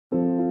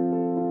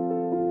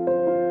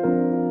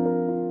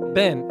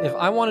Ben, if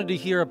I wanted to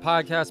hear a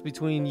podcast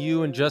between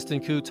you and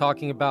Justin Koo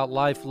talking about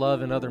life,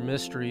 love, and other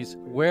mysteries,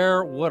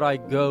 where would I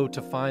go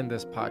to find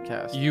this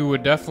podcast? You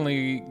would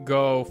definitely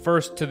go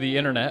first to the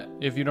internet.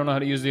 If you don't know how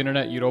to use the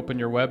internet, you'd open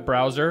your web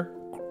browser,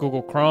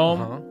 Google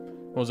Chrome,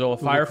 Mozilla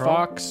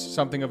Firefox,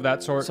 something of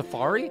that sort.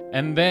 Safari?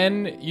 And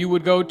then you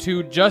would go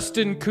to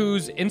Justin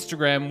Koo's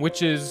Instagram,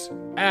 which is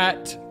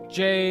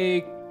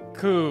 @jkoo.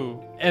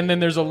 And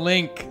then there's a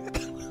link.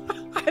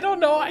 I don't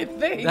know, I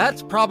think.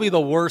 That's probably the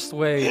worst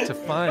way to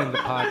find the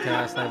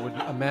podcast, I would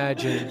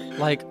imagine.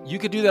 Like, you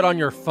could do that on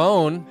your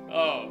phone,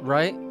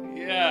 right?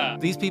 Yeah.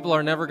 These people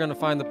are never going to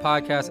find the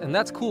podcast, and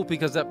that's cool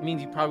because that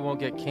means you probably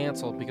won't get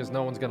canceled because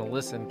no one's going to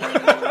listen.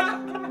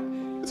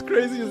 What's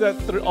crazy is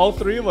that all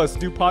three of us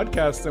do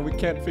podcasts and we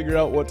can't figure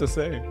out what to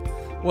say.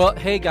 Well,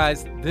 hey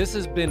guys, this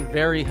has been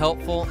very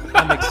helpful.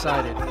 I'm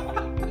excited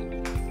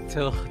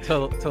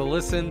to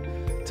listen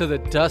to the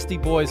Dusty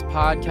Boys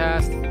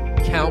podcast.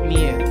 Count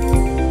me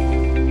in.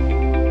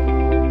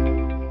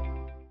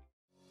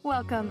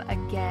 Welcome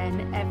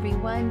again,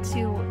 everyone,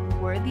 to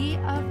Worthy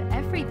of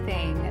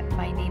Everything.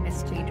 My name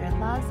is Jadra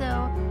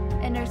Lazo,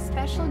 and our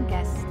special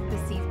guest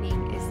this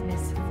evening is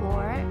Miss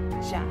Flor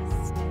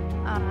Just.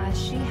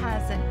 She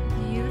has a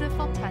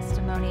beautiful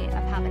testimony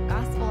of how the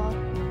gospel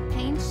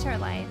changed her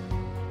life.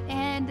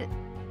 And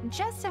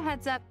just a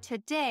heads up,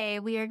 today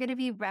we are going to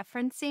be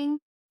referencing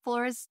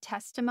Flor's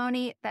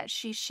testimony that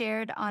she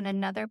shared on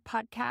another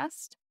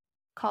podcast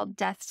called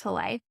Death to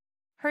Life.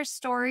 Her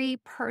story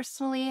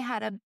personally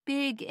had a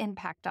big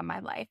impact on my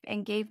life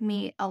and gave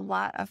me a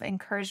lot of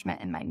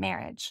encouragement in my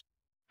marriage.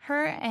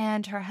 Her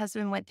and her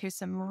husband went through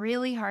some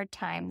really hard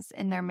times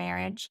in their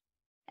marriage,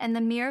 and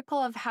the miracle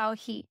of how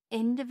he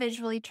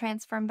individually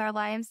transformed their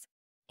lives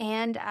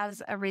and,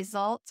 as a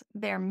result,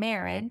 their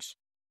marriage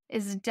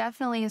is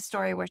definitely a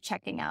story worth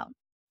checking out.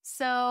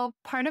 So,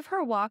 part of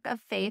her walk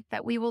of faith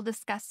that we will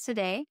discuss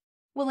today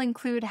will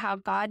include how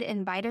God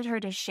invited her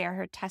to share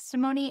her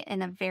testimony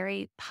in a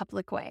very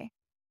public way.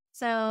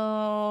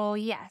 So,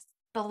 yes,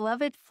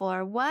 beloved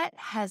Flor, what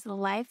has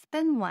life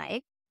been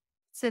like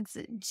since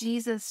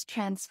Jesus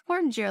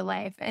transformed your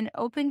life and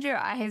opened your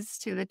eyes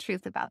to the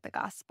truth about the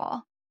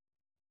gospel?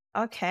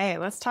 Okay,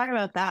 let's talk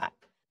about that.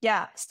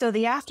 Yeah, so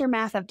the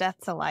aftermath of Death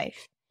to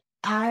Life.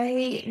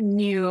 I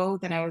knew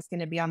that I was going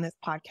to be on this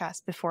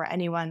podcast before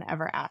anyone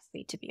ever asked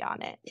me to be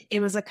on it. It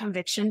was a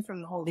conviction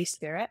from the Holy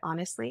Spirit,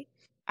 honestly.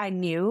 I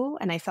knew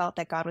and I felt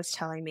that God was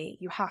telling me,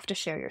 you have to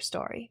share your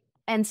story.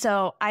 And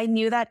so I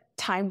knew that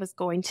time was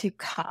going to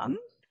come.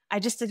 I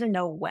just didn't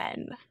know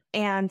when.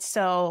 And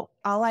so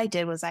all I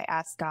did was I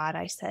asked God,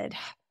 I said,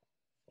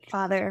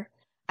 Father,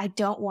 I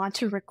don't want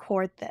to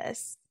record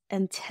this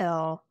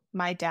until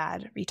my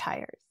dad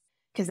retires,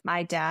 because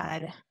my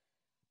dad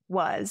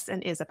was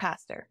and is a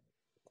pastor.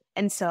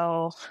 And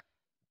so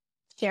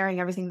sharing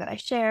everything that I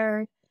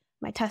shared,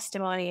 my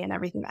testimony and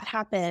everything that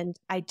happened,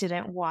 I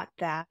didn't want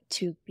it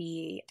to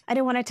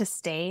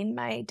stain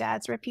my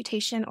dad's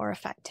reputation or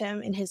affect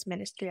him in his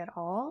ministry at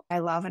all. I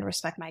love and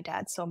respect my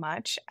dad so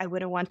much. I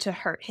wouldn't want to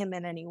hurt him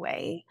in any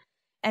way.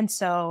 And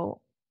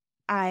so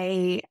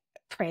I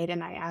prayed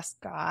and I asked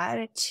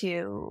God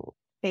to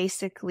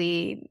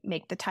basically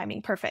make the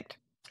timing perfect.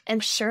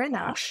 And sure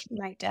enough,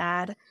 my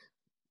dad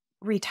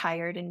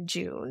retired in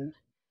June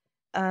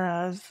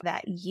of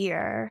that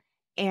year.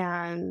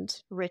 And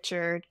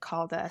Richard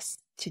called us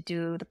to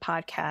do the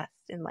podcast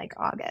in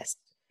August,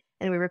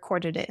 and we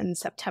recorded it in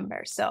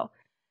September. So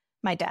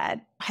my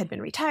dad had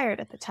been retired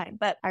at the time,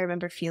 but I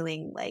remember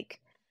feeling like,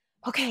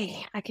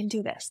 okay, I can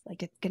do this.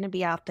 It's going to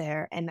be out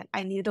there. And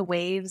I knew the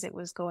waves it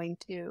was going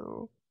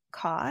to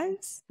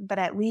cause, but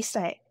at least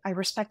I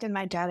respected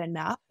my dad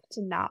enough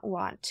to not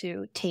want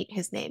to taint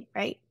his name,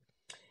 right?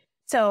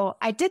 So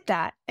I did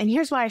that. And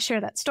here's why I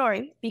share that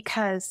story,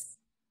 because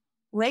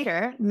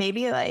later,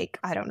 maybe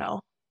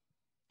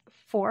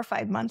 4 or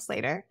 5 months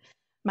later,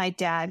 my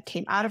dad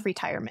came out of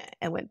retirement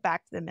and went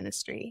back to the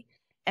ministry.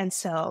 And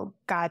so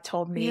God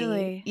told me,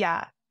 Really?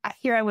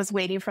 Here I was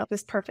waiting for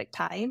this perfect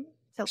time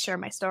to share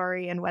my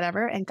story and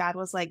whatever. And God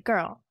was like,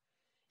 girl,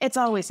 it's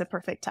always a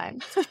perfect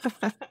time.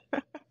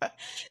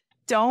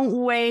 Don't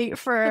wait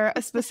for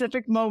a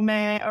specific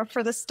moment or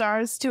for the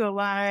stars to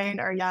align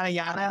or yada,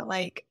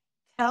 yada.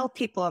 Tell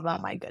people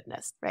about my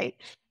goodness, right?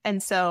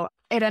 And so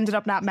it ended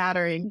up not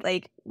mattering.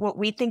 What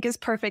we think is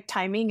perfect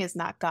timing is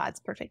not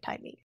God's perfect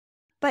timing.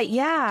 But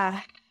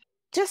yeah,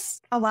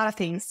 just a lot of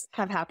things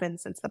have happened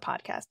since the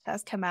podcast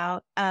has come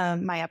out.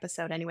 My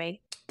episode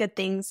anyway, good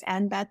things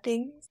and bad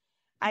things.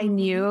 I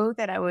knew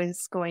that I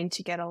was going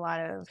to get a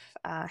lot of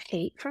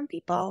hate from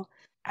people.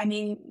 I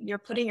mean, you're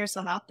putting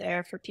yourself out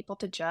there for people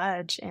to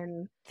judge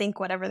and think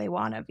whatever they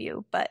want of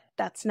you. But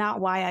that's not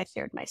why I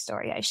shared my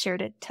story. I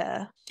shared it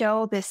to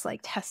show this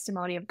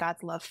testimony of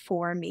God's love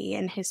for me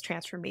and his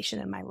transformation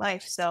in my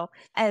life. So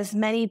as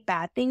many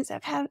bad things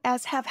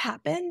as have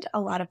happened, a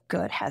lot of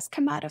good has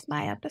come out of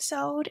my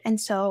episode. And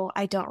so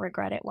I don't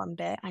regret it one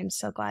bit. I'm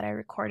so glad I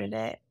recorded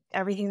it.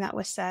 Everything that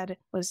was said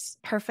was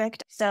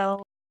perfect.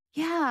 So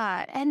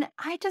Yeah, and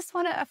I just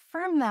want to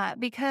affirm that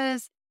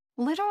because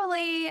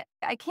literally,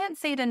 I can't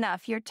say it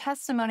enough. Your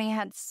testimony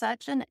had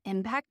such an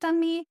impact on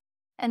me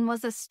and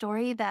was a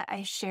story that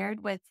I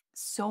shared with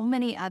so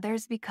many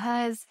others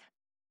because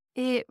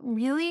it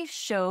really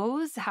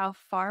shows how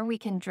far we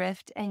can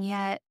drift, and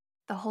yet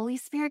the Holy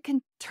Spirit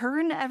can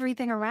turn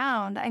everything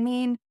around. I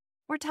mean,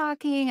 we're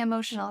talking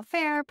emotional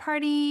affair,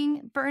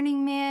 partying,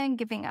 Burning Man,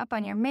 giving up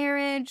on your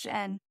marriage,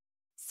 and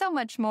so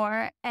much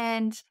more.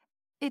 And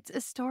it's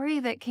a story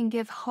that can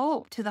give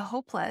hope to the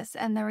hopeless.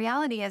 And the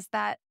reality is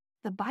that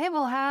the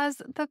Bible has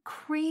the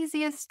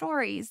craziest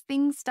stories,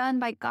 things done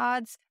by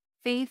God's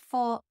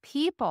faithful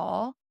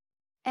people.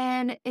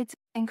 And it's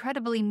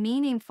incredibly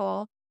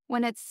meaningful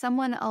when it's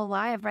someone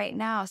alive right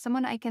now,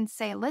 someone I can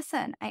say,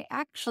 listen, I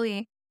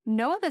actually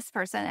know this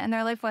person and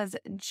their life was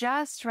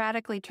just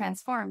radically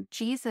transformed.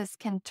 Jesus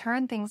can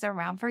turn things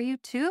around for you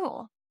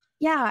too.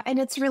 Yeah, and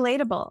it's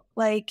relatable.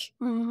 Like,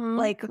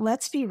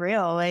 let's be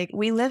real. Like,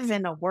 we live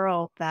in a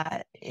world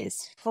that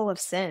is full of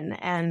sin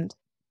and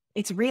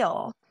it's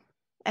real.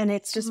 And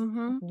it's just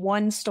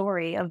one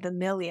story of the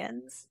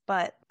millions.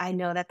 But I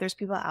know that there's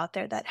people out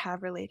there that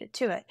have related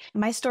to it.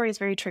 My story is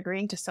very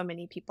triggering to so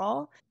many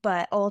people,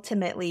 but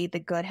ultimately the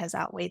good has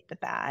outweighed the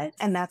bad.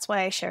 And that's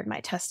why I shared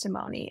my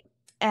testimony.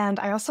 And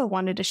I also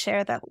wanted to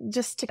share that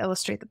just to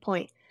illustrate the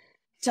point.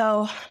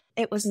 So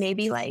it was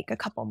maybe like a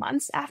couple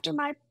months after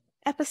my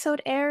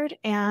episode aired.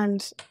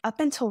 And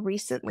up until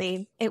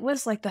recently, it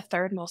was like the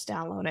third most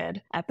downloaded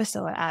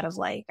episode out of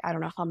like, I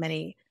don't know how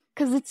many,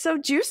 because it's so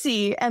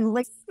juicy and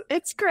like,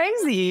 it's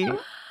crazy.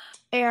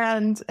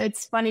 And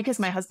it's funny because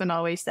my husband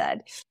always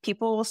said,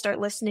 people will start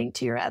listening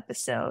to your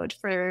episode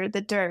for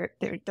the dirt.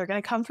 They're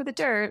going to come for the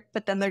dirt,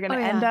 but then they're going to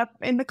end up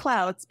in the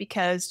clouds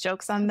because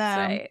joke's on them.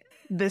 Right.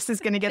 This is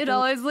going to get it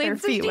always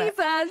leads to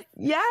Jesus.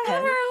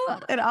 Yes,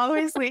 it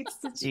always leads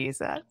to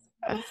Jesus.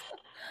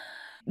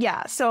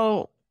 Yeah.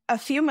 So a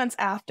few months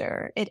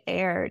after it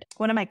aired,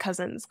 one of my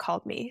cousins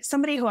called me,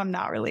 somebody who I'm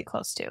not really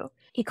close to.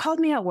 He called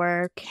me at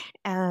work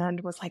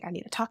and was like, I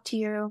need to talk to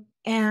you.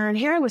 And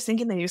here I was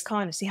thinking that he was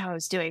calling to see how I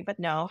was doing, but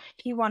no,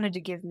 he wanted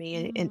to give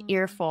me an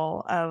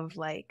earful of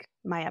like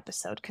my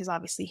episode because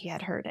obviously he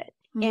had heard it.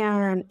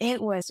 And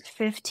it was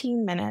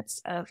 15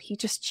 minutes of he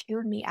just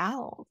chewed me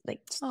out,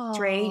 like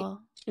straight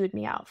chewed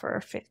me out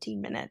for 15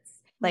 minutes.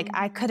 Like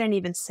I couldn't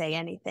even say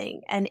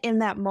anything. And in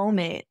that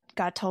moment,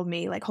 God told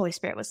me, like Holy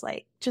Spirit was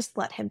like, just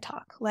let him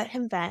talk, let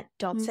him vent.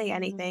 Don't say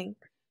anything.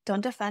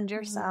 Don't defend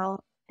yourself.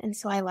 And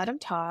so I let him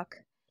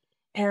talk.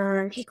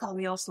 And he called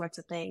me all sorts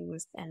of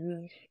things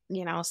and,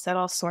 you know, said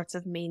all sorts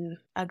of mean,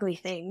 ugly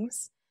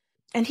things.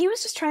 And he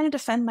was just trying to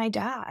defend my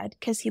dad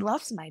because he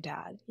loves my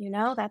dad. You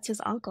know, that's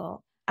his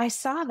uncle. I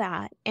saw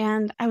that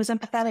and I was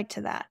empathetic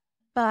to that.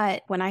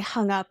 But when I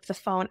hung up the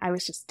phone, I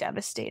was just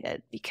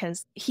devastated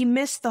because he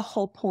missed the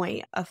whole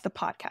point of the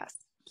podcast.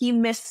 He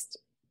missed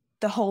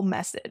the whole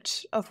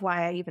message of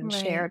why I even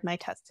shared my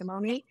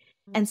testimony.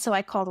 And so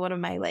I called one of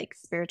my like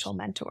spiritual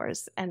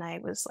mentors and I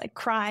was like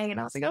crying and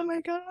I was like, oh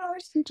my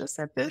gosh, you just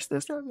said this,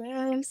 and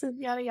this, and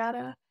yada,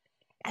 yada.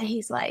 And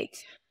he's like,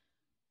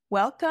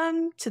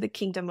 welcome to the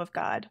kingdom of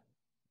God.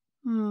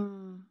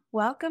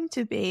 Welcome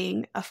to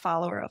being a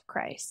follower of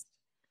Christ.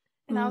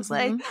 And I was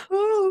like,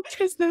 oh,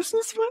 because this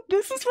is what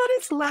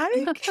it's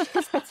like.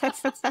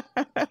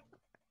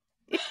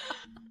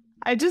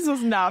 I just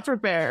was not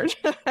prepared.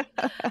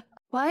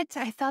 What?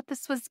 I thought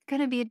this was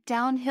going to be a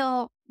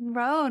downhill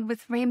road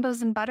with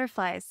rainbows and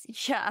butterflies.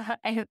 Yeah,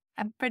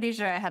 I'm pretty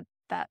sure I had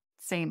that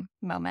same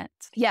moment.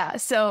 Yeah,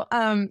 so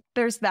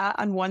there's that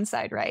on one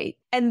side, right?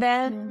 And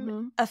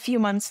then a few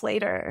months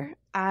later,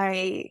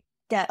 I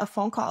get a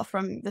phone call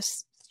from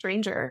this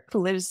stranger who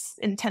lives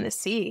in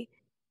Tennessee.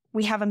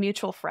 We have a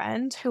mutual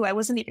friend who I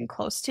wasn't even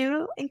close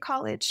to in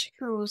college,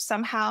 who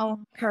somehow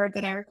heard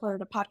that I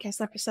recorded a podcast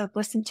episode,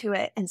 listened to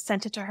it, and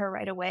sent it to her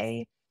right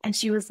away. And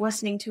she was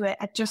listening to it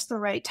at just the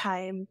right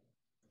time.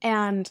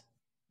 And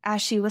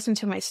as she listened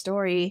to my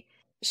story,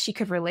 she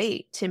could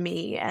relate to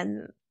me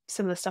and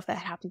some of the stuff that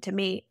had happened to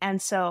me. And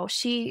so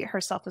she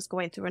herself was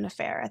going through an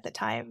affair at the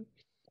time.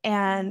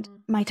 And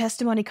my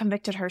testimony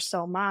convicted her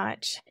so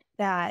much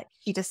that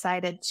she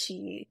decided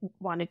she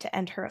wanted to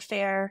end her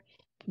affair.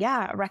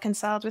 Yeah,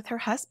 reconciled with her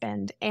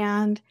husband.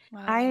 And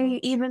I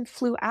even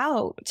flew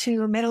out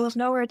to middle of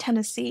nowhere,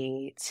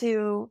 Tennessee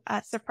to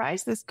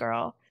surprise this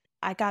girl.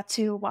 I got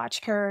to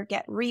watch her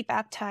get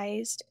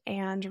rebaptized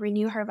and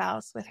renew her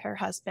vows with her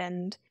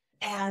husband.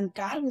 And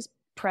God was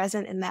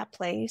present in that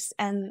place.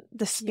 And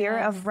the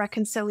spirit of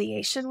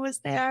reconciliation was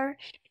there.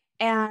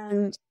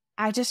 And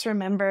I just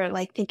remember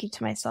like thinking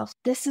to myself,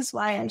 this is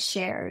why I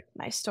shared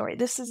my story.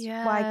 This is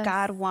why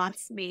God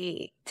wants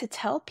me to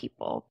tell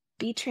people,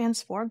 be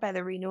transformed by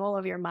the renewal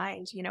of your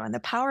mind, you know, and the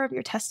power of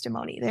your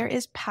testimony. There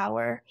is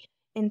power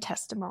in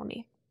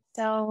testimony.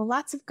 So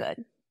lots of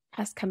good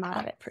has come out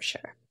of it for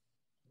sure.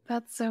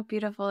 That's so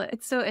beautiful.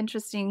 It's so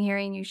interesting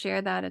hearing you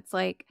share that. It's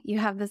like you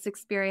have this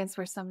experience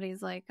where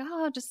somebody's like,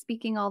 oh, just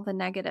speaking all the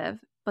negative,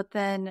 but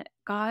then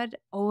God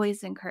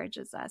always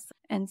encourages us.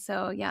 And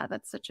so, yeah,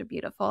 that's such a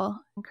beautiful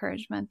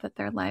encouragement that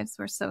their lives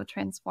were so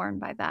transformed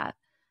by that.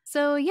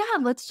 So yeah,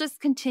 let's just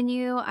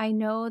continue. I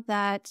know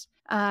that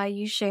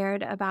you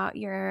shared about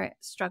your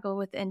struggle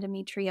with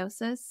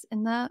endometriosis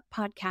in the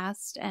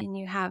podcast, and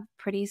you have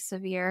pretty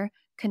severe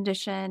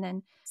condition.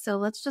 And so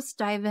let's just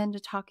dive into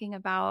talking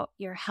about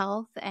your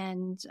health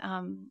and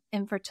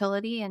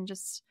infertility and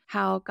just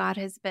how God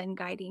has been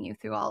guiding you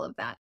through all of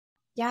that.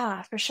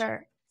 Yeah, for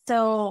sure.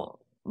 So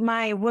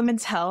my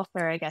women's health,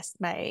 or I guess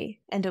my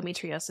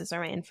endometriosis or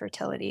my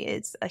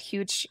infertility,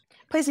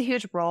 plays a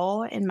huge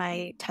role in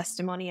my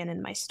testimony and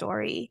in my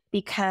story,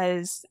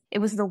 because it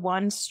was the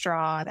one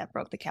straw that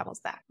broke the camel's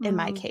back in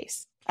my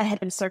case. I had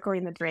been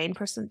circling the drain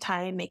for some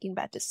time, making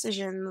bad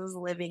decisions,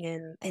 living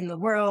in the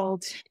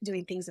world,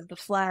 doing things of the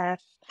flesh,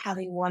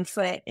 having one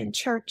foot in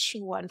church,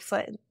 one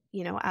foot,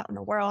 out in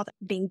the world,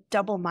 being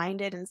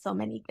double-minded in so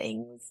many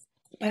things,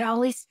 but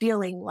always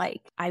feeling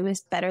like I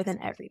was better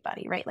than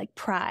everybody, right? Like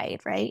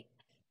pride, right?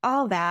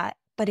 All that.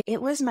 But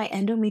it was my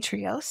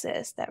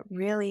endometriosis that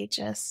really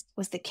just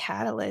was the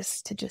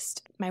catalyst to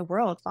just my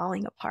world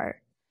falling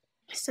apart.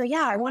 So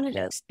yeah, I wanted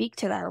to speak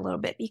to that a little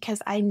bit,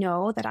 because I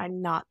know that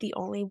I'm not the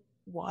only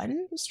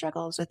one who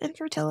struggles with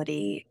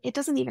infertility. It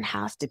doesn't even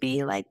have to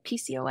be like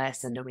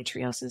PCOS,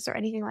 endometriosis, or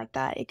anything like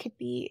that. It could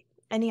be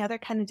any other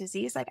kind of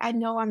disease. Like, I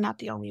know I'm not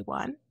the only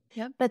one.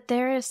 Yep. But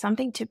there is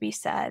something to be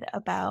said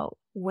about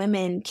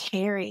women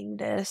carrying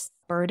this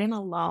burden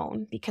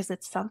alone, because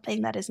it's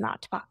something that is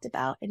not talked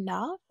about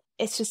enough.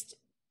 It's just,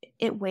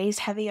 it weighs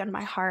heavy on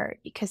my heart,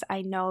 because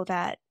I know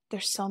that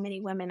there's so many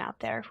women out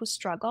there who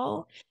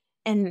struggle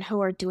and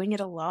who are doing it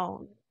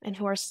alone and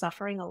who are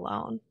suffering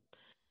alone.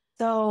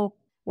 So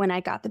when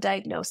I got the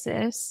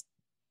diagnosis,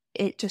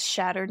 it just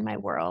shattered my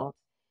world.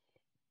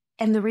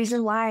 And the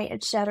reason why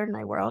it shattered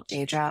my world,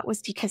 Deidre,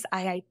 was because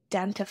I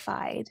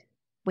identified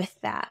with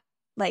that.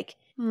 Like,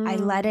 I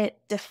let it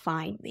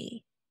define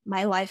me.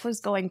 My life was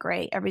going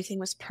great. Everything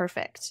was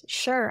perfect.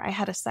 Sure, I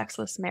had a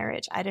sexless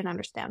marriage. I didn't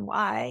understand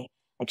why.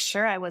 Like,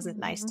 sure, I wasn't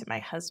nice to my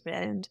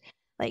husband.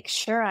 Like,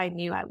 sure, I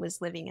knew I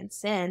was living in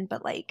sin,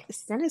 but like,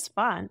 sin is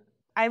fun.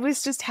 I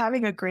was just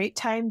having a great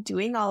time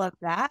doing all of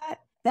that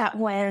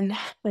when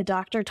the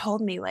doctor told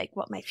me like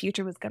what my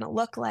future was going to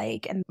look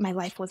like and my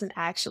life wasn't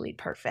actually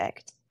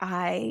perfect,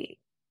 I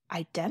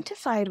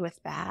identified with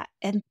that.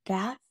 And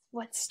that's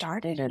what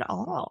started it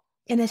all.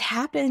 And it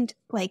happened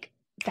like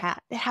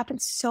that. It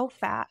happened so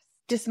fast.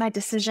 Just my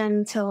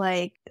decision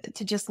to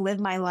just live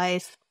my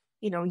life,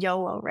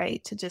 YOLO,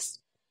 right? To just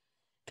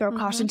throw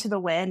caution to the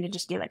wind and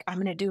just be like, I'm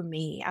going to do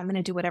me. I'm going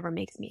to do whatever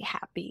makes me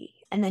happy.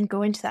 And then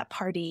go into that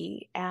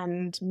party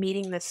and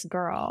meeting this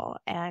girl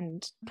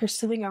and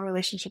pursuing a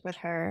relationship with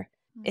her.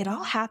 It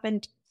all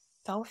happened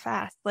so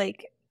fast.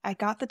 Like, I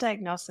got the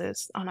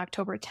diagnosis on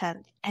October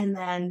 10th. And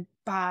then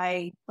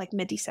by like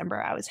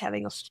mid-December, I was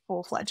having a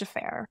full-fledged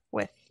affair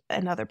with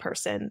another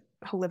person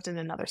who lived in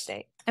another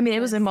state. I mean, it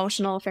was an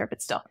emotional affair,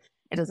 but still,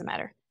 it doesn't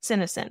matter.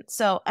 Sin is sin.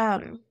 So,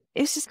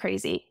 it's just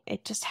crazy.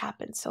 It just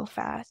happened so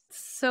fast.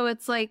 So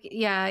it's like,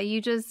 yeah,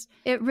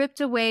 it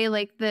ripped away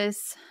like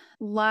this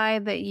lie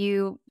that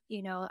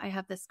I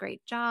have this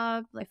great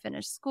job. I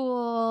finished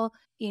school,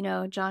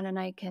 John and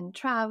I can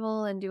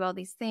travel and do all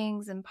these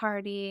things and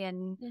party,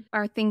 and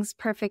are things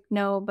perfect?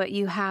 No, but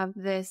you have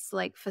this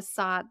like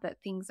facade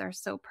that things are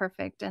so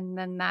perfect. And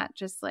then that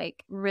just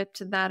like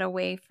ripped that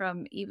away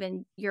from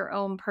even your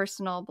own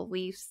personal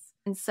beliefs.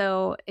 And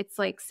so it's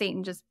like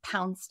Satan just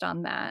pounced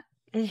on that.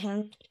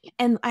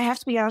 And I have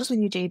to be honest with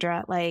you,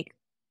 Deidre, like,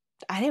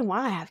 I didn't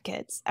want to have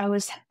kids. I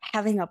was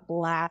having a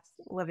blast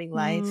living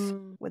life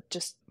with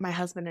just my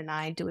husband and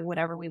I doing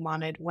whatever we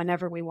wanted,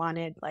 whenever we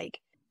wanted. Like,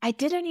 I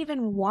didn't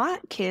even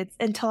want kids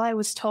until I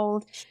was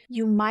told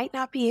you might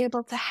not be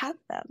able to have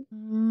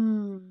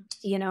them,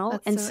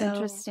 That's and so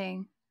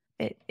interesting.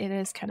 It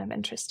is kind of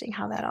interesting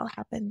how that all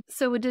happened.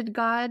 So did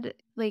God,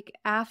 like,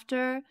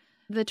 after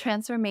the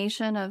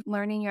transformation of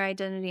learning your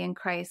identity in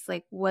Christ,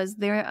 like, was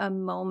there a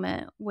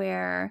moment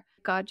where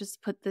God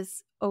just put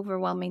this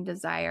overwhelming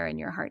desire in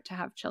your heart to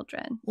have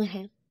children?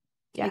 Yes.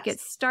 Like, it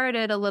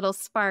started a little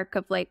spark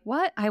of like,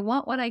 what? I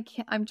want what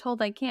I'm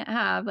told I can't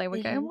have.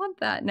 Like, I want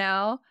that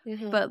now.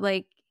 But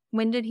like,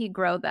 when did he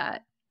grow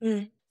that?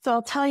 So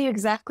I'll tell you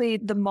exactly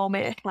the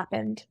moment it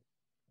happened.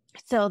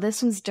 So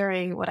this was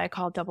during what I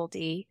call Double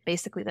D,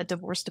 basically the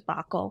divorce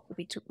debacle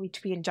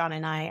between John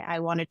and I. I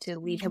wanted to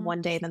leave him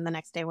one day, then the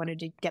next day I wanted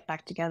to get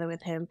back together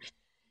with him.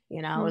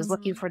 I was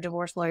looking for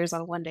divorce lawyers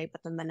on one day,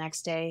 but then the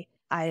next day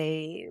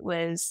I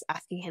was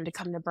asking him to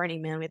come to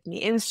Burning Man with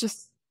me. It's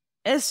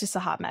just a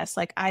hot mess.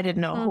 Like, I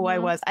didn't know who I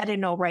was. I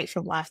didn't know right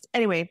from left.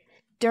 Anyway,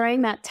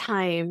 during that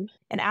time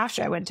and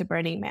after I went to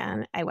Burning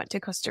Man, I went to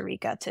Costa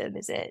Rica to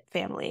visit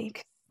family.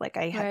 Like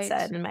I had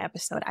said in my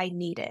episode, I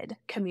needed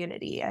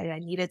community. I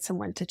needed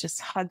someone to just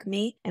hug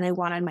me. And I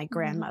wanted my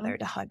grandmother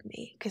to hug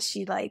me because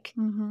she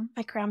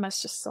my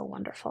grandma's just so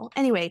wonderful.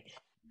 Anyway,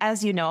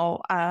 as you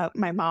know,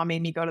 my mom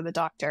made me go to the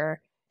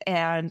doctor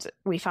and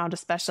we found a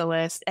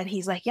specialist and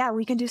he's like, yeah,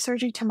 we can do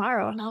surgery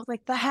tomorrow. And I was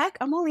like, the heck?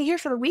 I'm only here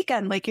for the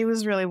weekend. Like, it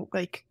was really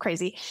like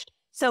crazy.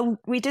 So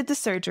we did the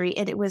surgery,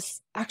 and it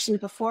was actually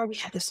before we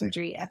had the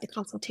surgery at the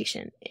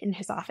consultation in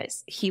his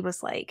office. He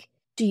was like,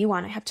 do you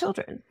want to have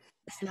children?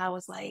 And I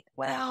was like,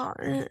 well,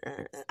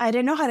 I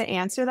didn't know how to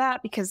answer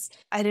that because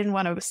I didn't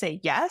want to say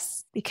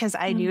yes, because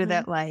I knew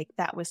that like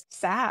that was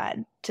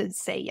sad to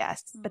say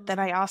yes. But then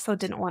I also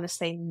didn't want to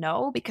say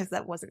no because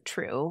that wasn't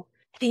true.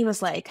 And he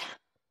was like,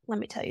 let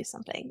me tell you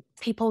something.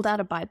 He pulled out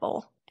a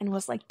Bible and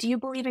was like, do you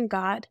believe in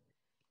God?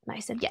 And I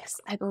said, yes,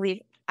 I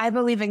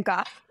believe in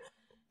God.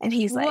 And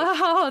he's like,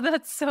 wow,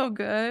 that's so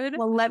good.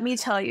 well, let me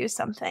tell you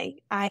something.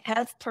 I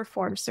have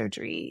performed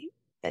surgery,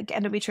 like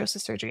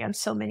endometriosis surgery, on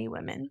so many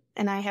women.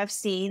 And I have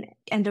seen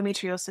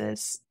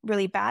endometriosis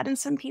really bad in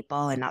some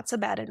people and not so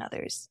bad in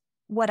others.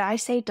 What I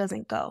say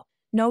doesn't go.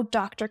 No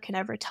doctor can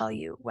ever tell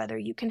you whether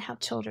you can have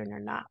children or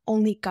not.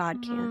 Only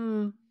God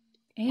can.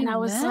 And I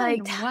was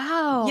like,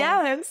 wow.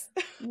 yes.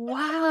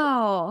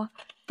 Wow.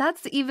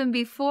 That's even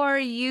before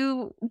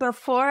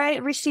I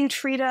received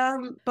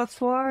freedom,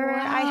 before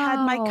I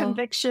had my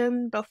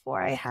conviction,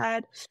 before I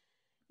had,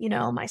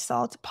 my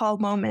Saul to Paul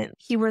moment.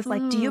 He was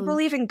like, do you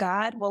believe in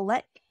God? Well,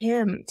 let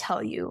him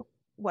tell you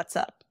what's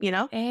up,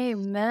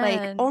 Amen.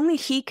 Like only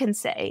he can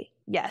say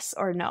yes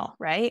or no,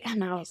 right?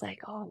 And I was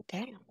like, oh,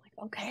 damn.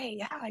 Like, okay,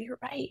 yeah, you're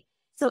right.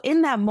 So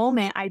in that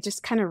moment, I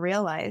just kind of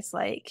realized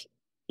like,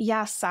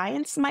 yeah,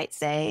 science might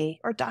say,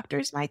 or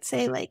doctors might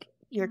say like,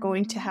 you're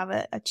going to have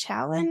a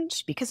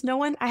challenge, because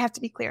I have to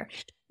be clear,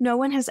 no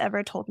one has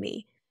ever told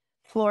me,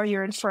 Flor,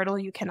 you're infertile,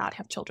 you cannot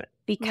have children,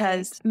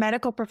 because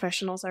medical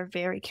professionals are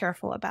very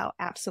careful about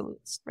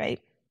absolutes, right?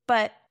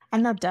 But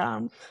I'm not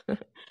dumb.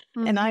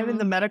 And I'm in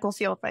the medical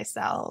field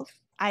myself.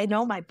 I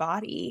know my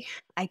body.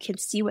 I can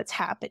see what's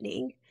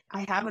happening.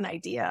 I have an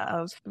idea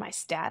of my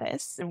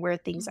status and where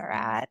things are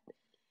at.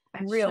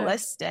 I'm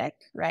realistic,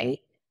 right?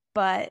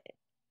 But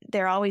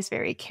they're always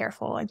very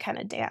careful and kind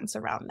of dance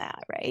around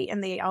that, right?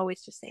 And they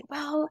always just say,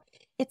 well,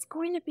 it's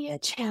going to be a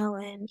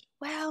challenge.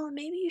 Well,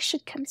 maybe you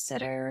should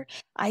consider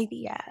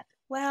IVF.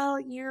 Well,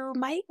 you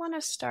might want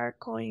to start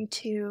going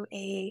to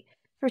a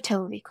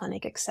fertility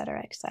clinic, et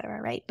cetera,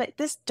 right? But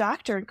this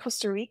doctor in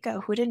Costa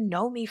Rica who didn't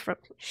know me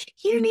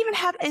he didn't even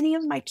have any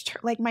of my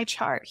my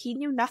chart. He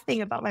knew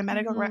nothing about my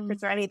medical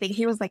records or anything.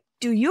 He was like,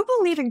 do you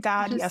believe in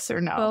God? Yes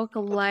or no? Spoke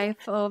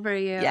life over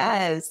you.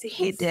 Yes,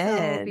 he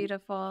did. So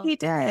beautiful. He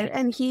did.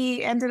 And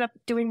he ended up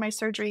doing my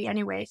surgery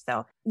anyway.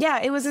 So yeah,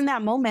 it was in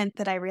that moment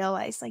that I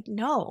realized like,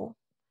 no,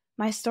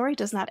 my story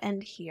does not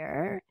end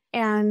here.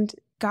 And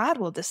God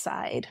will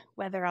decide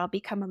whether I'll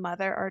become a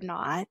mother or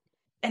not.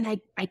 And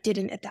I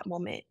didn't at that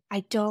moment.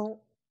 I don't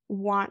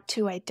want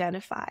to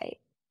identify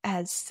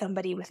as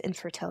somebody with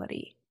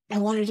infertility. I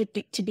wanted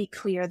to be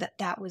clear that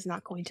that was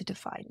not going to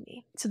define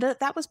me. So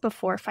that was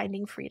before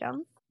finding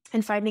freedom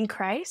and finding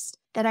Christ,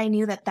 that I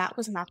knew that that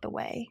was not the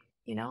way,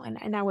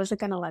 and I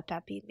wasn't going to let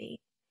that be me.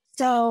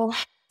 So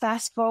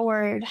fast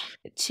forward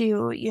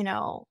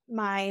to,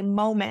 my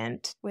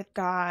moment with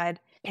God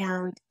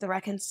and the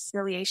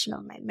reconciliation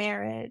of my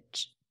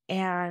marriage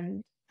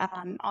and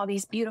all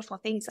these beautiful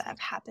things that have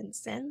happened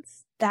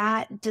since.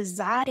 That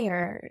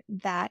desire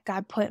that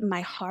God put in my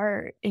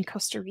heart in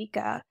Costa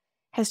Rica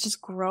has just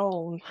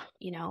grown,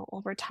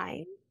 over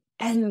time.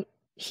 And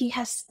he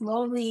has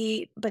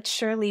slowly but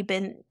surely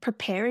been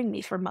preparing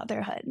me for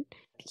motherhood.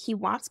 He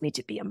wants me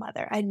to be a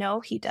mother. I know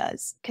he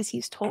does because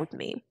he's told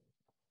me.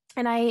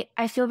 And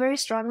I feel very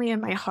strongly in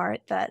my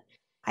heart that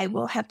I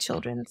will have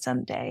children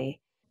someday.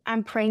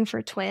 I'm praying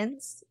for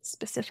twins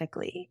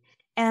specifically.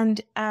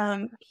 And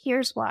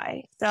here's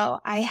why. So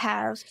I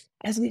have,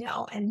 as we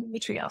know,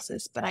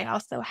 endometriosis, but I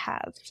also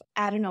have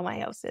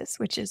adenomyosis,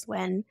 which is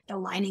when the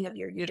lining of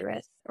your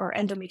uterus or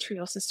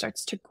endometriosis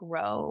starts to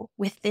grow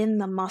within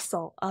the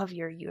muscle of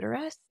your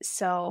uterus.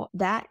 So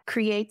that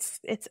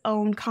creates its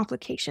own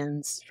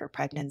complications for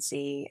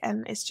pregnancy.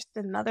 And it's just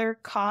another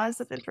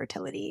cause of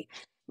infertility.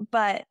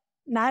 But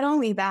not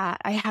only that,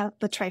 I have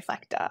the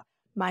trifecta.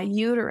 My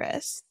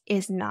uterus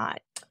is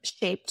not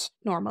shaped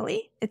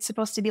normally. It's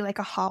supposed to be like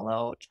a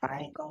hollow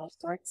triangle of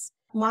sorts.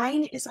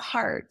 Mine is a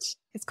heart.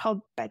 It's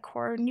called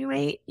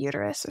bicornuate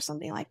uterus or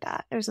something like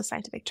that. There's a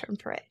scientific term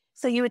for it.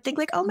 So you would think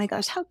like, oh my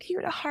gosh, how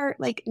cute, a heart.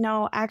 Like,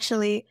 no,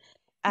 actually,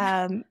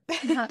 not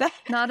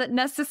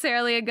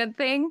necessarily a good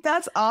thing.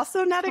 That's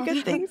also not a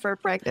good thing for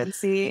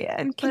pregnancy.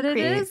 But it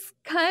is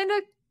kind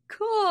of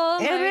cool.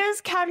 It is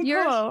kind of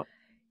cool.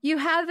 You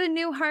have a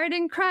new heart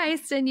in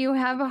Christ and you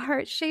have a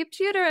heart-shaped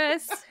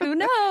uterus. Who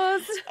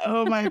knows?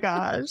 Oh my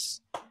gosh.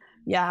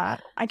 Yeah.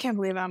 I can't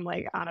believe I'm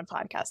like on a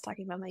podcast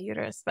talking about my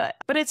uterus, but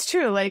it's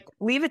true. Like,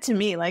 leave it to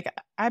me. Like,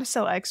 I'm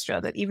so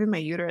extra that even my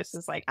uterus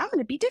is like, I'm going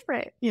to be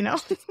different,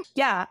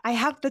 Yeah. I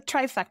have the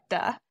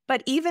trifecta,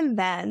 but even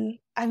then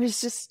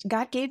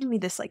God gave me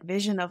this like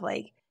vision of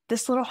like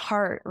this little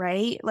heart,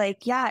 right?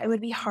 Like, yeah, it would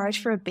be hard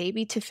for a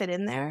baby to fit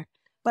in there.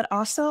 But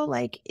also,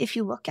 like, if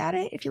you look at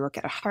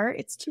a heart,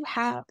 it's two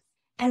halves.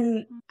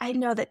 And I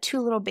know that two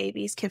little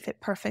babies can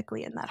fit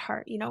perfectly in that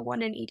heart,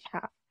 one in each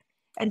half.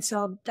 And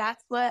so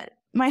that's what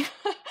my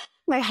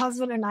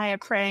husband and I are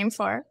praying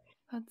for.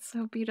 That's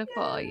so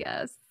beautiful.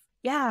 Yes.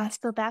 Yeah.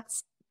 So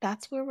that's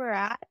where we're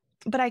at.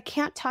 But I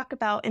can't talk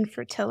about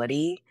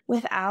infertility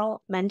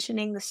without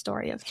mentioning the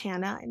story of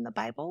Hannah in the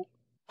Bible.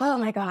 Oh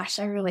my gosh,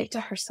 I relate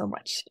to her so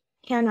much.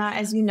 Hannah,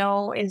 as you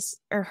know,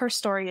 her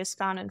story is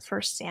found in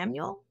 1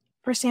 Samuel.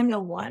 1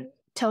 Samuel 1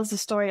 tells the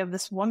story of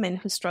this woman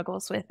who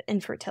struggles with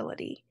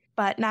infertility.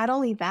 But not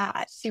only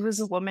that, she was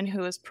a woman who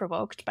was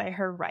provoked by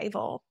her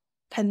rival,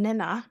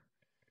 Peninnah,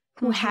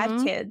 who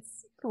had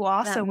kids, who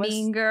also that was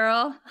mean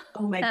girl.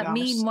 Oh my that gosh.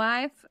 mean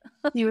wife.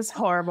 She was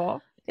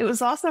horrible. It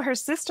was also her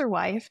sister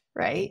wife,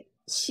 right?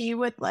 She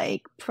would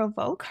like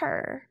provoke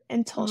her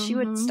until she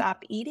would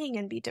stop eating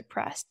and be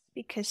depressed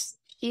because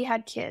she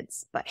had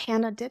kids, but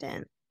Hannah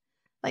didn't.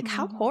 Like,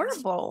 how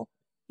horrible,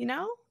 you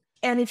know?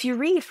 And if you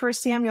read 1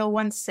 Samuel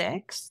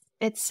 1:6,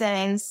 it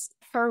says,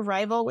 her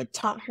rival would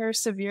taunt her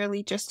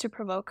severely just to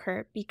provoke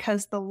her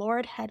because the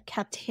Lord had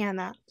kept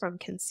Hannah from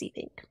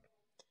conceiving.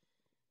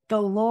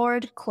 The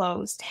Lord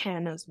closed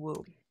Hannah's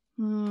womb.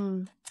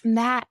 And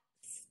that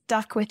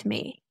stuck with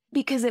me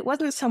because it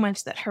wasn't so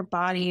much that her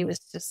body was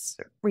just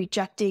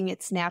rejecting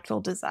its natural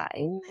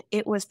design.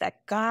 It was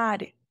that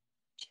God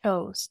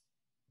chose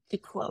to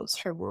close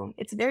her womb.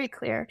 It's very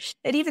clear.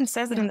 It even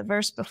says it in the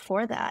verse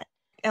before that.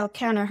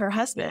 Elkanah, her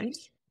husband,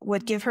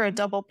 would give her a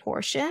double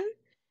portion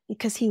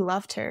because he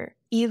loved her,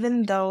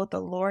 even though the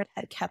Lord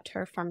had kept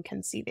her from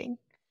conceiving.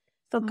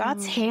 So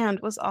God's hand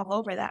was all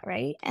over that,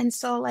 right? And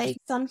so, like,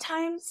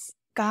 sometimes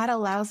God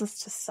allows us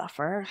to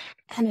suffer,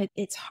 and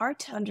it's hard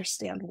to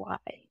understand why,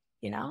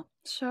 you know?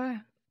 Sure.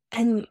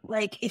 And,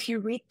 like, if you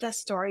read the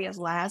story of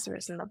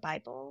Lazarus in the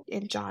Bible,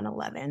 in John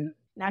 11,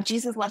 now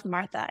Jesus loved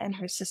Martha and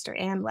her sister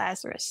and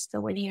Lazarus. So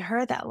when he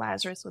heard that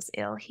Lazarus was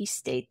ill, he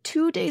stayed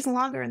 2 days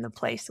longer in the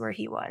place where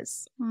he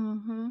was.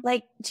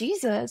 Like,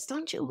 Jesus,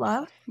 don't you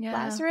love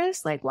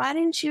Lazarus? Like, why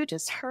didn't you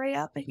just hurry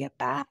up and get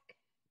back?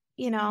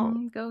 You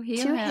know, go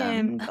heal to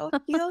him. Go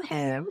heal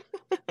him.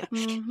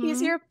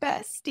 He's your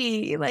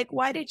bestie. Like,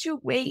 why did you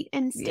wait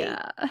and stay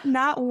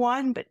not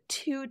 1, but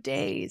 2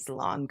 days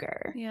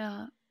longer?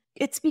 Yeah.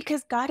 It's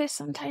because God is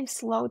sometimes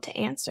slow to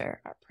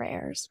answer our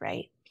prayers,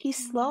 right?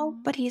 He's slow,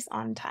 but he's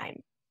on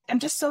time. I'm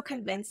just so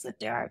convinced that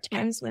there are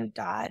times when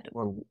God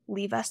will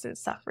leave us in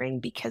suffering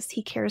because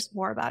he cares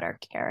more about our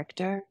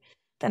character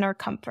than our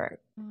comfort.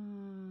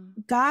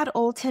 God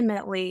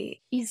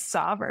ultimately, he's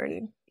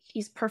sovereign.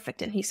 He's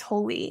perfect and he's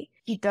holy.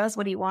 He does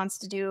what he wants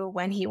to do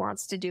when he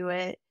wants to do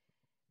it.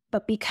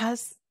 But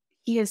because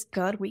he is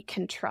good, we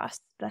can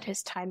trust that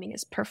his timing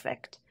is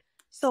perfect.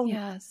 So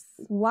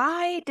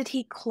why did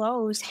he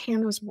close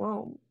Hannah's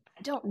womb?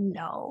 I don't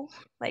know.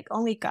 Like,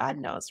 only God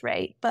knows,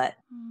 right? But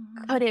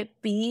could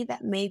it be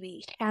that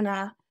maybe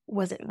Hannah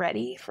wasn't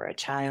ready for a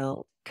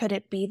child? Could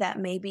it be that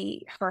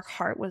maybe her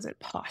heart wasn't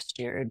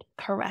postured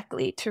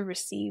correctly to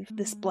receive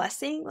this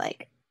blessing?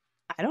 Like,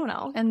 I don't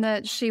know. And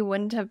that she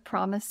wouldn't have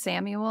promised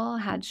Samuel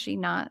had she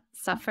not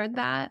suffered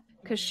that,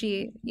 because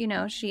she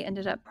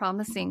ended up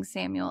promising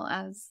Samuel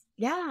as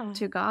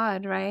to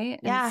God, right?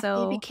 Yeah, and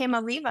so he became a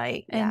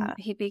Levite. And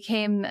he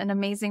became an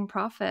amazing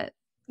prophet.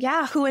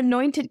 Yeah, who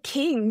anointed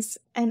kings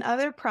and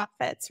other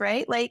prophets,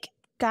 right? Like,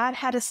 God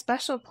had a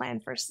special plan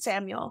for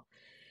Samuel.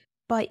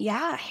 But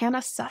yeah,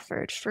 Hannah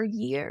suffered for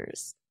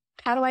years.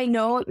 How do I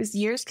know it was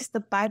years? Because the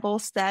Bible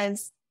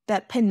says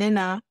that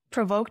Peninnah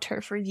provoked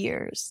her for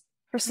years.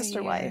 Her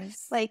sister wife.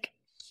 Like,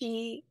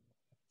 she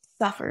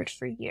suffered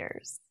for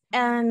years.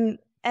 And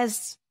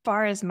as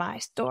far as my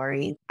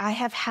story,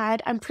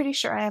 I'm pretty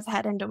sure I have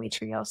had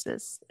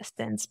endometriosis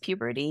since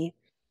puberty.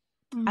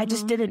 I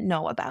just didn't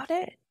know about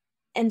it.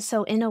 And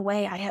so in a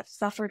way, I have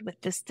suffered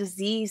with this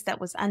disease that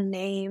was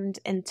unnamed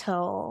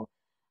until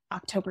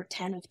October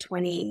 10 of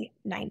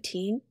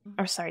 2019.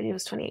 Or sorry, it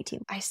was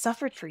 2018. I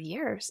suffered for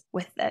years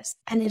with this,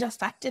 and it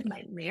affected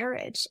my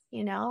marriage.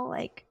 You know,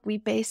 like, we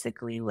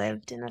basically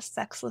lived in a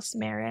sexless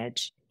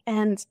marriage.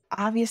 And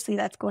obviously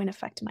that's going to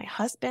affect my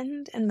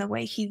husband and the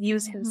way he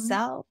views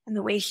himself and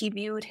the way he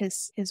viewed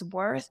his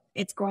worth.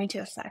 It's going to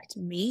affect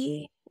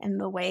me and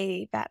the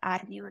way that I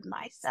viewed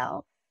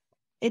myself.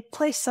 It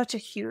plays such a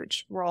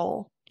huge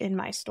role in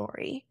my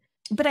story.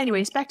 But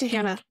anyways, back to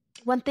Hannah.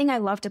 One thing I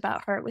loved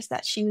about her was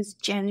that she was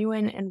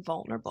genuine and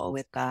vulnerable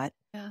with God.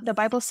 The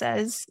Bible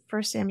says,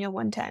 1 Samuel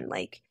 1:10,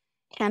 like,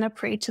 Hannah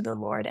prayed to the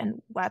Lord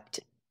and wept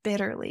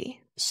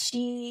bitterly.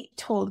 She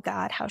told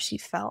God how she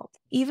felt.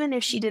 Even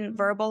if she didn't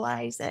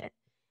verbalize it,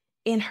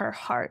 in her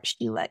heart,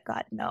 she let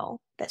God know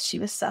that she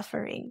was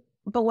suffering.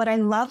 But what I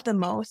love the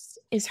most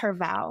is her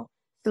vow.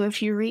 So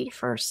if you read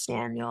 1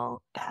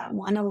 Samuel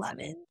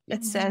 1:11,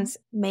 it says,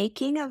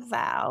 making a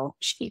vow,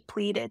 she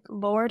pleaded,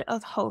 Lord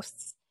of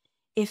hosts,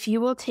 if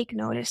you will take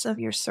notice of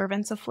your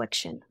servant's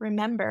affliction,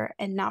 remember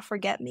and not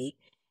forget me,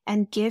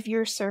 and give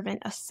your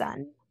servant a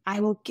son. I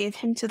will give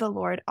him to the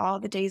Lord all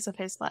the days of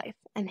his life,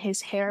 and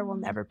his hair will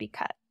never be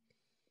cut.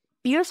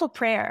 Beautiful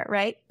prayer,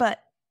 right?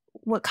 But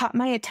what caught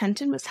my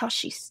attention was how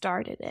she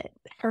started it.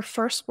 Her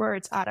first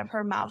words out of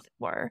her mouth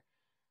were,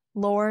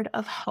 Lord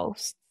of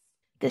hosts.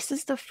 This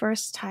is the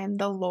first time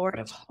the Lord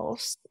of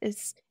hosts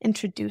is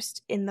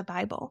introduced in the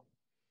Bible.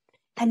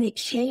 And it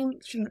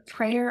came from the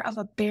prayer of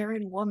a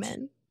barren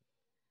woman.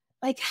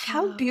 Like,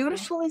 how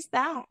beautiful is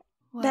that?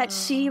 that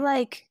she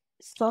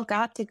spoke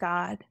out to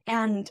God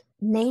and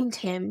named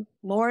him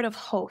Lord of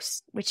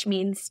Hosts, which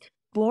means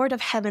Lord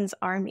of Heaven's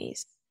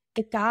armies,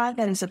 the God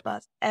that is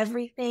above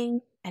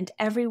everything and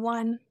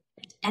everyone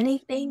and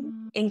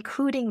anything,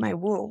 including my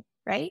womb,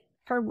 right?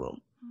 Her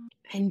womb.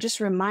 I'm just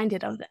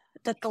reminded of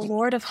that the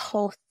Lord of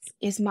Hosts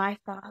is my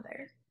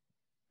Father,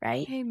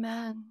 right?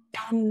 Amen.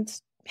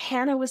 And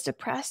Hannah was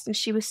depressed and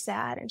she was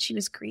sad and she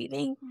was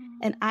grieving.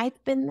 And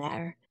I've been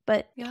there,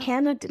 but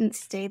Hannah didn't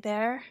stay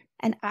there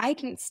and I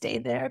didn't stay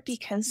there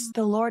because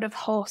the Lord of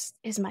Hosts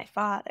is my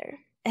Father.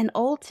 And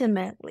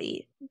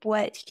ultimately,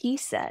 what he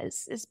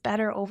says is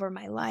better over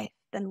my life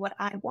than what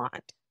I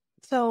want.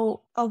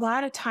 So a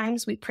lot of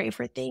times we pray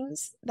for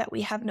things that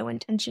we have no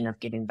intention of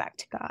giving back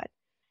to God.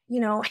 You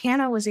know,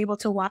 Hannah was able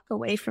to walk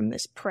away from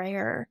this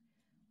prayer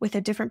with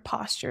a different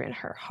posture in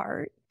her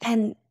heart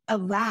and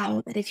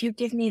allow that if you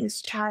give me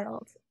this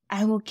child,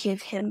 I will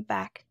give him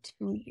back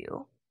to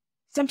you.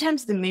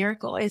 Sometimes the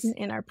miracle isn't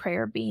in our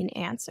prayer being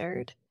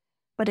answered,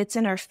 but it's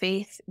in our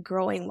faith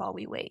growing while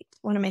we wait.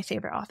 One of my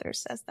favorite authors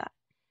says that.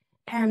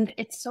 And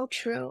it's so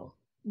true.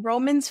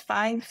 Romans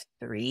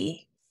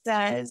 5:3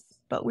 says,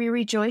 "But we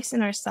rejoice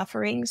in our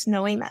sufferings,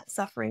 knowing that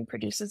suffering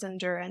produces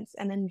endurance,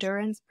 and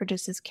endurance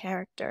produces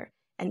character,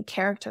 and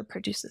character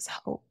produces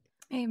hope."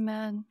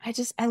 Amen.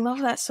 I love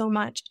that so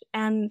much.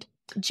 And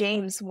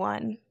James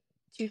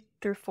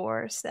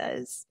 1:2-4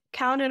 says,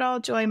 "Count it all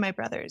joy, my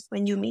brothers,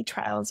 when you meet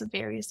trials of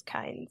various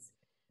kinds.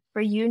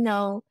 For you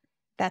know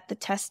that the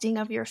testing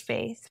of your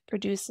faith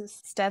produces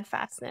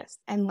steadfastness,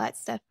 and let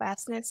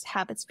steadfastness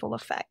have its full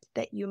effect,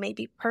 that you may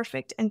be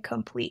perfect and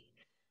complete,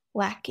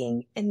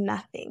 lacking in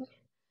nothing."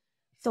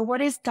 So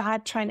what is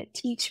God trying to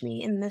teach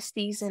me in this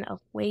season of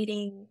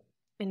waiting,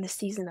 in the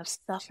season of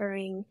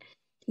suffering?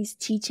 He's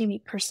teaching me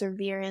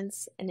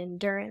perseverance and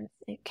endurance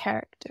and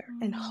character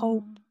and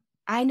hope.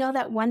 I know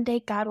that one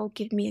day God will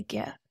give me a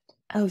gift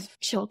of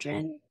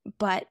children,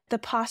 but the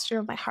posture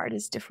of my heart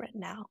is different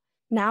now.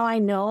 Now I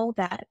know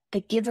that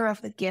the giver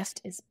of the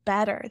gift is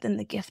better than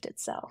the gift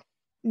itself.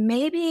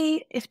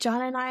 Maybe if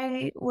John and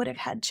I would have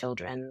had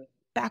children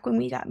back when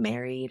we got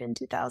married in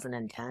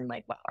 2010,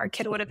 our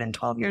kid would have been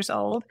 12 years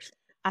old.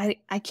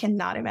 I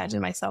cannot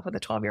imagine myself with a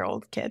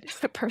 12-year-old kid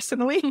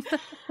personally.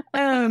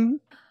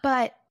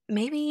 But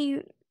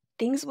maybe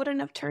things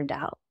wouldn't have turned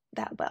out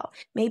that well.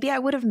 Maybe I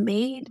would have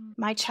made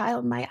my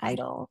child my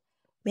idol.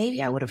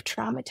 Maybe I would have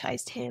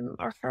traumatized him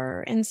or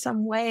her in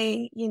some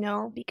way,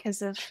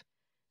 because of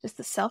just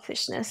the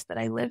selfishness that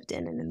I lived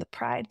in and in the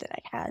pride that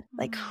I had.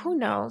 Who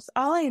knows?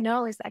 All I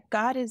know is that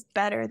God is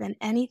better than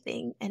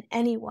anything and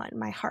anyone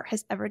my heart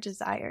has ever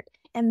desired.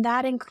 And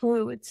that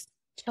includes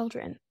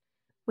children,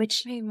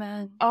 which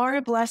are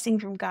a blessing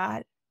from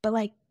God.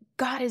 But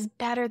God is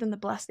better than the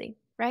blessing,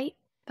 right?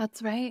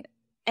 That's right.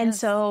 And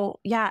so,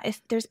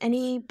 if there's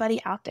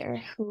anybody out there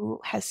who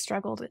has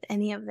struggled with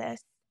any of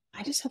this,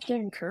 I just hope they're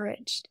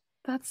encouraged.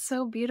 That's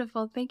so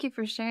beautiful. Thank you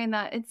for sharing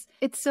that.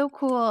 It's so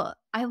cool.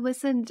 I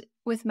listened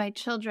with my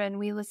children.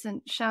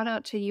 Shout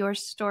out to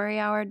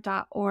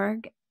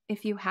yourstoryhour.org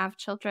if you have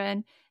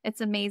children. It's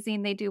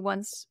amazing. They do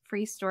one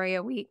free story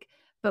a week,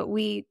 but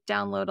we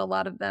download a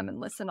lot of them and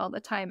listen all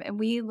the time. And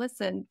we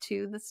listened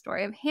to the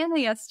story of Hannah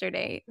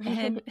yesterday.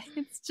 And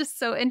it's just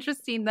so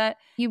interesting that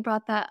you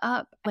brought that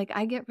up.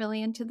 I get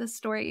really into the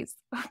stories,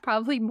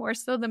 probably more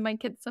so than my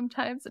kids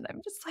sometimes. And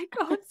I'm just like,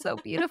 oh, it's so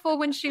beautiful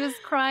when she was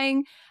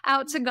crying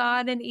out to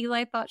God and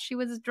Eli thought she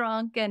was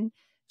drunk, and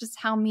just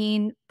how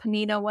mean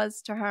Penina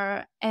was to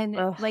her. And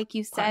like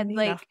you said,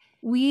 Penina.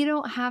 We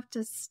don't have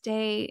to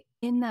stay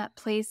in that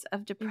place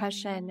of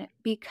depression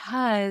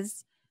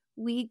because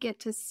we get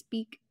to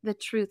speak the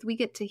truth. We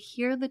get to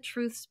hear the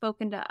truth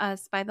spoken to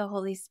us by the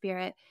Holy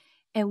Spirit,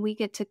 and we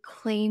get to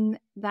claim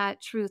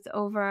that truth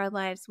over our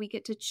lives. We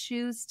get to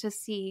choose to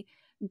see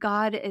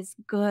God is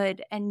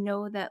good and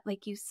know that,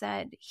 like you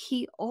said,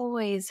 he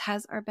always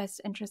has our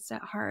best interests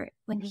at heart.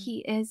 He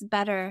is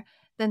better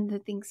than the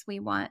things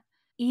we want.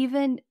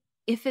 Even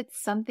if it's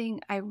something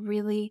I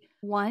really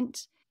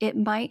want, it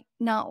might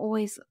not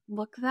always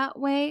look that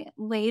way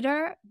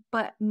later,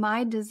 but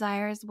my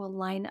desires will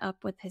line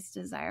up with his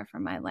desire for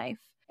my life.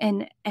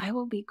 And I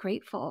will be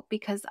grateful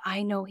because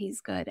I know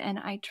he's good and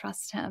I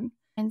trust him.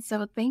 And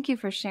so thank you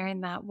for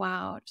sharing that.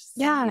 Wow. Just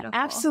so beautiful.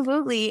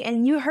 Absolutely.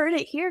 And you heard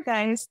it here,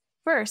 guys.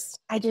 First,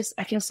 I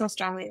feel so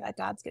strongly that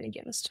God's going to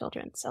give us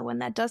children. So when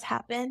that does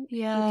happen,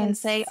 you can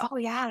say, oh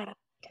yeah,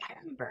 I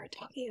remember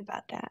talking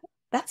about that.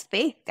 That's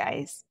faith,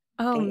 guys.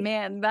 Oh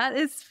man, that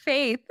is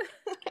faith.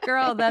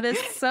 Girl, that is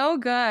so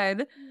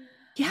good.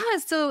 Yeah.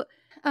 So,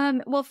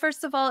 well,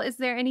 first of all, is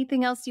there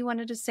anything else you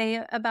wanted to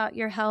say about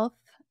your health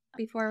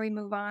before we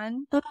move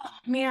on? Oh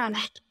man,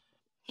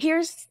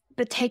 here's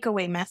the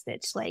takeaway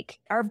message.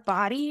 Our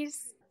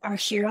bodies are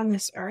here on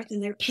this earth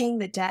and they're paying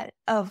the debt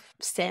of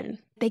sin.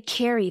 They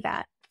carry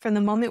that. From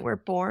the moment we're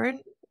born,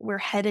 we're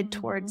headed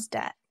towards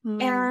death.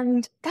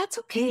 And that's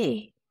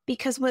okay,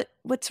 because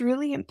what's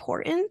really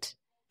important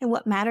and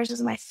what matters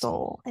is my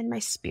soul and my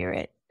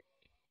spirit.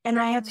 And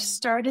I have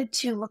started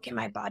to look at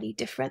my body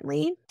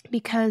differently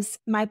because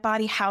my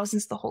body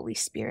houses the Holy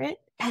Spirit.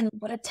 And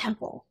what a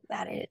temple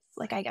that is.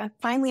 Like, I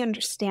finally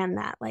understand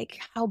that, like,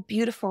 how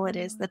beautiful it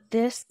is that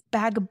this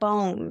bag of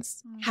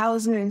bones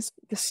houses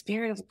the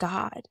Spirit of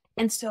God.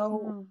 And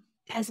so,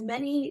 as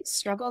many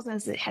struggles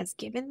as it has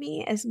given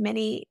me, as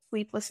many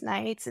sleepless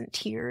nights and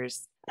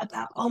tears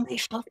about all my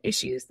health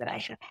issues that I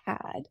have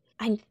had,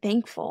 I'm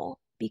thankful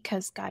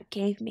because God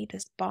gave me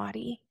this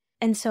body.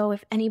 And so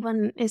if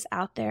anyone is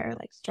out there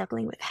like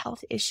struggling with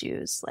health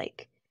issues,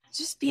 like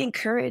just be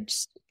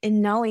encouraged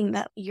in knowing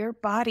that your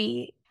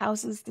body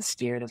houses the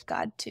Spirit of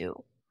God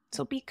too.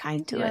 So be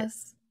kind to it.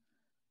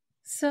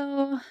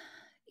 So,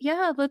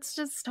 yeah, let's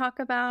just talk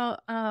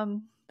about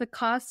the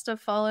cost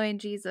of following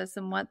Jesus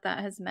and what that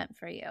has meant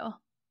for you.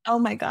 Oh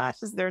my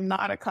gosh, is there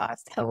not a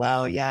cost?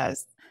 Hello,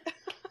 yes.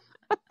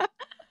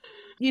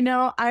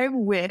 I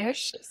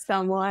wish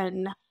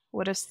someone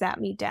would have sat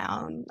me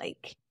down,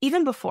 like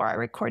even before I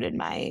recorded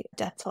my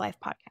Death to Life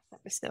podcast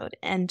episode,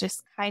 and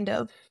just kind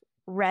of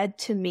read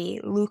to me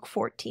Luke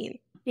 14,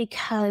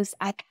 because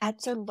I had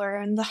to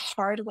learn the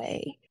hard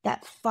way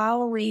that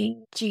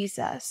following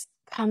Jesus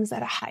comes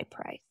at a high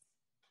price.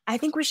 I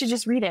think we should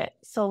just read it.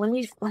 So let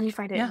me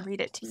find it and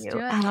read it to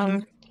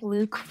you.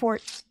 Luke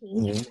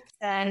 14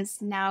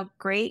 says, "Now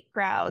great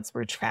crowds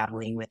were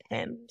traveling with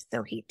him.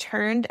 So he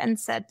turned and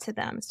said to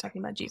them," it's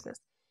talking about Jesus,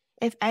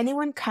 "If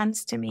anyone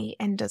comes to me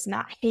and does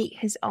not hate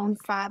his own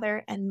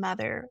father and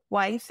mother,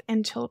 wife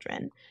and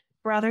children,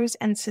 brothers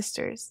and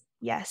sisters,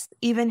 yes,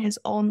 even his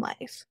own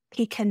life,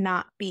 he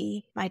cannot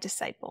be my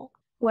disciple.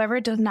 Whoever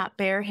does not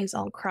bear his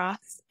own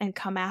cross and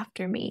come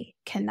after me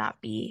cannot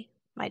be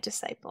my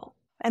disciple."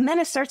 And then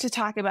it starts to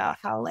talk about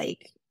how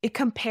like it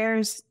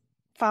compares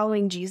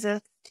following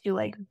Jesus to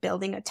like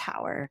building a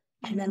tower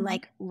and then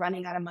like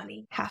running out of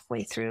money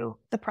halfway through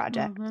the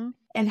project,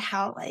 and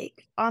how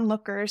like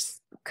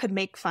onlookers could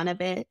make fun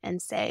of it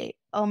and say,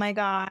 "Oh my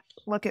God,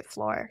 look at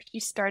Flor. She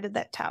started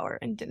that tower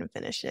and didn't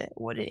finish it.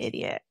 What an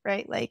idiot,"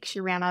 right? Like she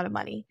ran out of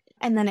money.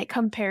 And then it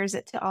compares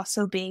it to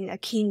also being a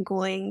king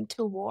going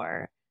to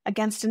war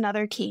against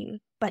another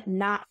king, but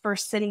not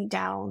first sitting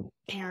down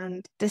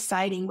and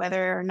deciding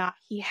whether or not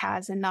he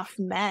has enough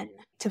men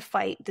to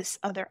fight this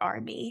other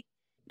army.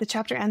 The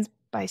chapter ends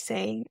by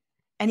saying,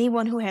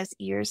 "Anyone who has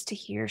ears to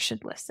hear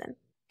should listen."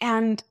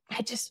 And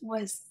I just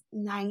was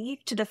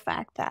naive to the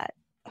fact that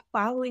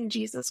following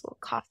Jesus will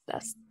cost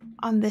us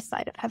on this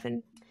side of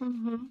heaven.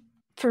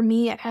 For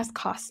me, it has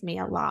cost me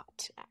a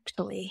lot,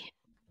 actually.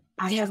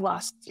 I have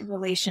lost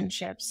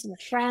relationships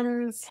with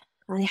friends.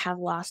 I have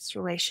lost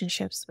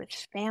relationships with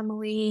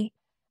family.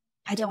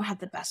 I don't have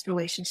the best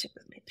relationship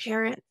with my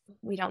parents.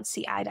 We don't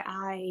see eye to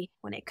eye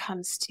when it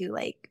comes to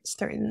like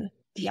certain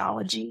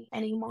theology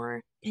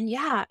anymore. And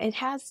yeah, it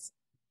has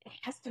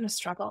been a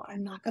struggle.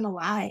 I'm not going to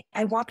lie.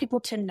 I want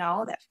people to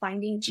know that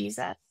finding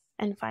Jesus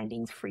and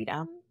finding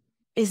freedom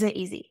isn't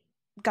easy.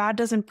 God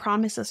doesn't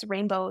promise us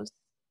rainbows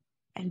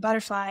and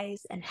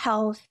butterflies and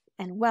health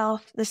and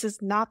wealth. This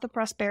is not the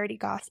prosperity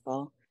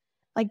gospel.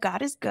 Like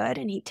God is good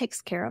and he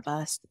takes care of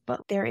us,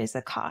 but there is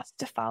a cost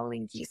to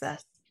following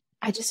Jesus.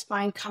 I just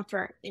find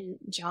comfort in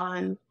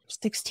John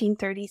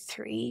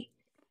 16:33,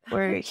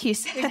 where he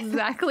says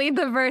exactly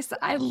the verse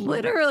I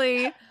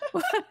literally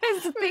was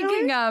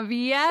thinking of.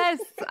 Yes,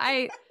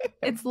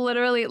 it's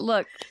literally,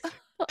 look,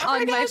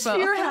 on my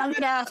phone. You have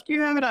it up.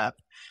 You have it up.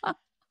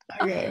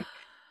 Okay.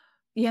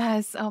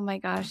 Yes. Oh my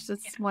gosh.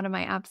 That's one of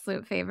my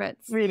absolute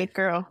favorites. Read it,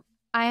 girl.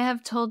 "I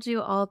have told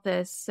you all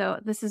this." So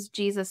this is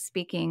Jesus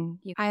speaking.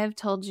 "I have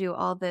told you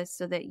all this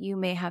so that you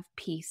may have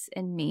peace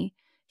in me.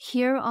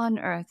 Here on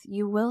earth,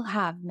 you will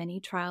have many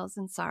trials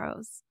and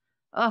sorrows.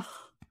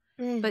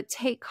 But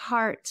take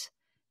heart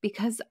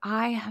because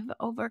I have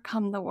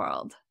overcome the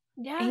world."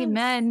 Yes.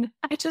 Amen.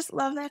 I just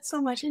love that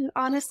so much. And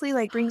honestly,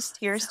 like brings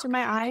tears to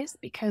my eyes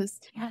because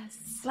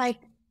like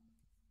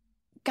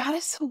God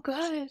is so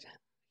good.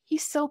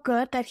 He's so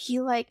good that he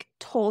like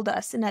told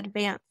us in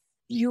advance,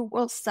 you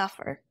will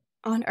suffer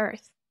on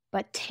earth,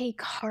 but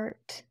take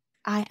heart.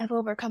 I have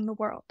overcome the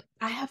world.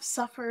 I have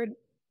suffered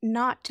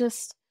not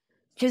just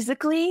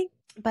physically,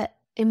 but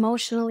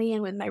emotionally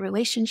and with my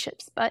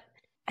relationships. But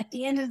at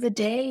the end of the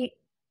day,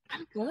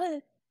 I'm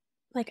good.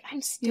 Like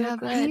I'm still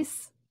good.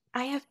 Peace.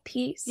 I have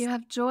peace. You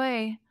have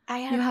joy. I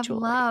have you have joy.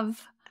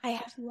 love. I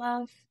have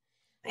love.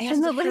 I have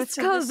and the list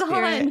goes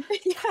on.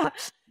 Yeah.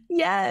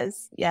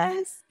 Yes.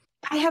 Yes.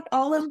 I have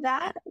all of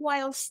that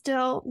while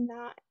still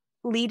not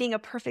leading a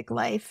perfect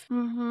life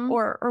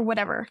or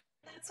whatever.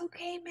 That's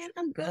okay, man.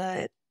 I'm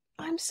good.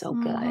 I'm so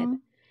good.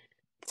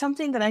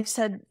 Something that I've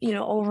said,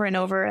 over and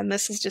over, and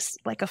this is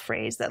just like a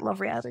phrase that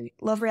Love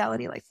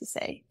Reality likes to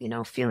say,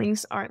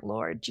 feelings aren't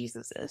Lord,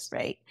 Jesus is,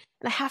 right?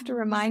 And I have to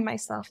remind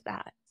myself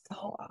that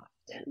so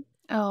often.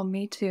 Oh,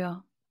 me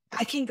too.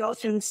 I can go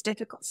through this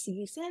difficult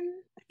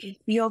season. I can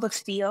feel the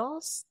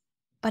feels,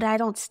 but I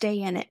don't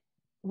stay in it.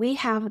 We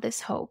have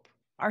this hope.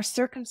 Our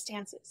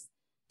circumstances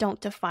don't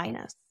define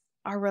us.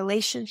 Our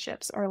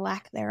relationships or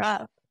lack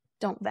thereof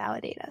don't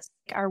validate us.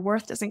 Our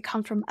worth doesn't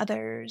come from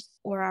others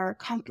or our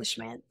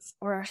accomplishments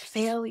or our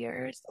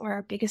failures or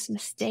our biggest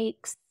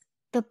mistakes.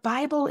 The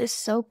Bible is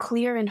so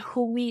clear in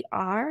who we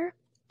are.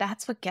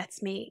 That's what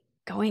gets me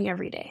going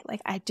every day.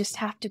 Like, I just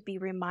have to be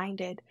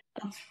reminded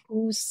of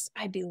whose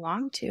I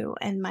belong to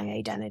and my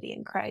identity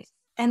in Christ.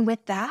 And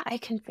with that, I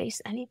can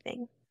face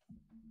anything.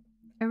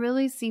 I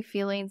really see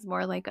feelings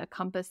more like a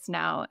compass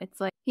now. It's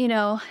like, you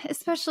know,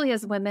 especially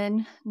as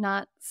women,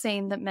 not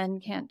saying that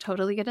men can't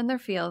totally get in their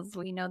feels.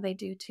 We know they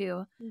do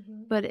too.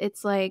 But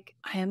it's like,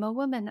 I am a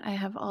woman. I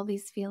have all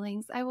these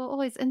feelings. I will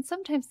always, and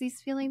sometimes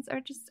these feelings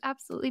are just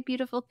absolutely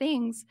beautiful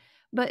things.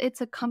 But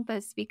it's a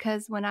compass,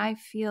 because when I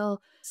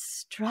feel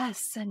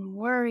stress and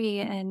worry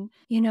and,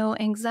 you know,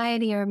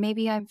 anxiety, or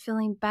maybe I'm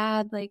feeling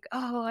bad, like,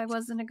 oh, I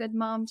wasn't a good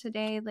mom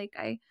today. Like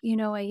I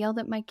yelled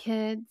at my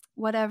kids,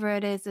 whatever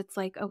it is, it's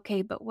like,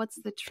 okay, but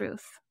what's the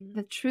truth?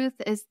 The truth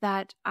is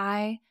that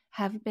I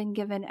have been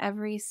given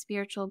every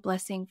spiritual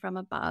blessing from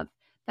above,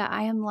 that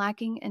I am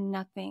lacking in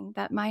nothing,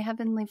 that my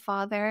Heavenly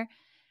Father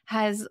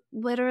has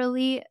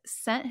literally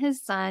sent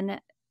his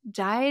Son,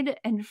 died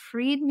and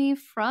freed me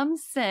from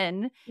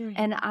sin,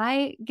 and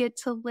I get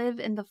to live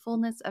in the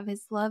fullness of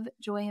his love,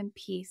 joy, and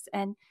peace.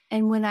 And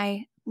when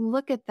I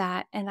look at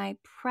that and I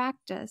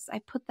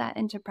put that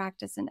into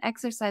practice and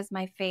exercise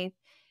my faith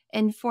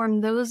and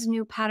form those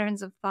new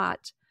patterns of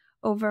thought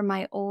over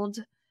my old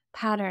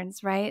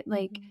patterns, right?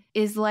 Like,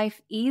 is life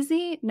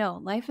easy?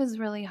 No, life is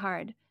really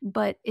hard.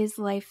 But is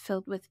life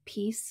filled with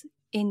peace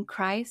in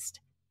Christ?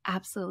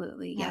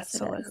 Absolutely. Yes,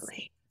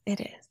 Absolutely. It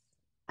is.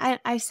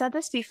 I said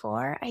this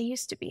before. I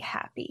used to be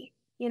happy,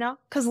 you know,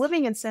 because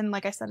living in sin,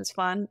 like I said, is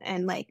fun.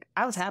 And like,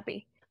 I was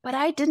happy, but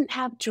I didn't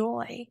have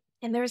joy.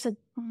 And there's a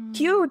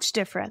huge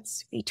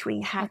difference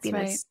between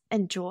happiness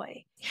and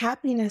joy.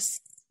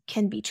 Happiness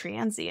can be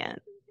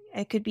transient.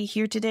 It could be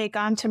here today,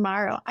 gone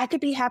tomorrow. I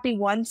could be happy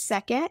 1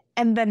 second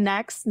and the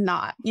next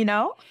not, you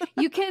know?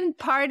 You can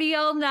party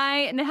all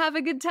night and have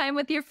a good time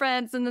with your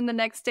friends. And then the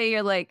next day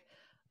you're like,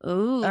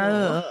 ooh.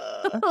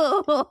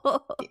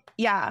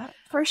 Yeah,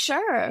 for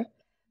sure.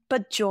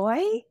 But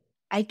joy,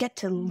 I get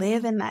to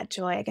live in that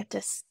joy. I get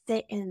to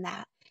sit in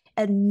that.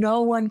 And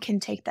no one can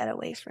take that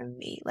away from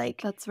me.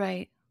 Like, that's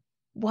right.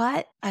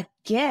 What a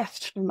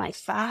gift from my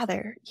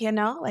Father, you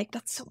know? Like,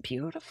 that's so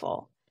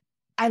beautiful.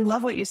 I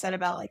love what you said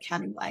about like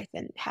having life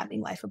and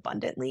having life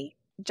abundantly.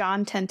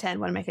 John 10:10,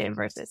 one of my favorite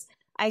verses.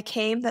 I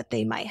came that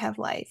they might have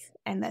life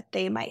and that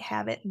they might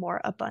have it more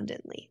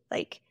abundantly.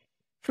 Like,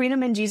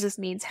 freedom in Jesus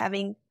means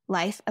having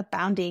life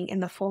abounding in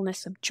the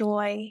fullness of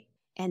joy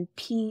and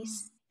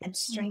peace and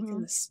strength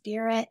in the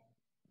spirit,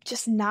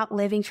 just not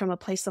living from a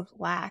place of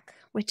lack,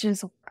 which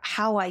is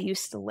how I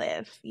used to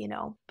live, you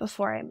know,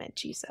 before I met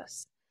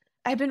Jesus.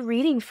 I've been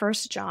reading 1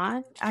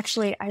 John.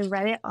 Actually, I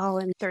read it all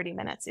in 30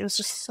 minutes. It was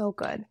just so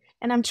good.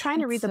 And I'm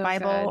trying to read the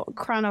Bible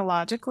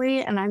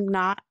chronologically, and I'm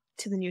not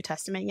to the New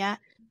Testament yet.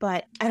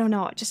 But I don't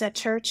know, just at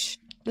church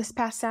this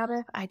past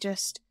Sabbath, I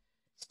just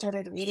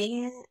started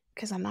reading it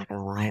because I'm not going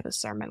to lie, the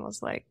sermon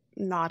was like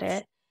not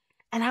it.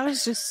 And I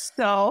was just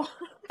so...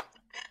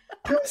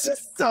 I was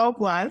just so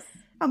blessed.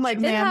 I'm like,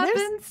 man,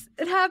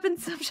 it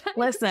happens sometimes.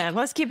 Listen,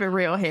 let's keep it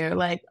real here.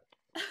 Like,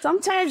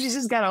 sometimes you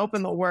just got to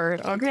open the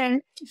word, okay?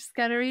 You just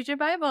got to read your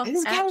Bible. You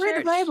just got to read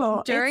the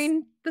Bible.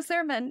 During the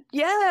sermon.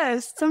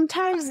 Yes,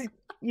 sometimes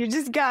you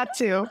just got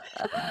to.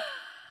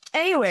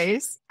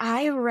 Anyways,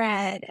 I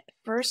read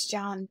 1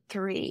 John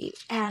 3,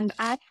 and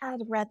I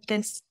had read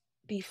this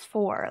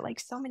before, like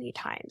so many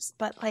times,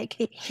 but like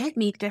it hit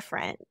me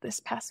different this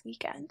past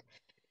weekend.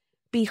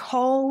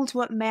 Behold,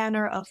 what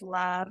manner of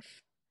love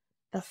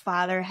the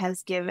Father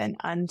has given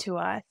unto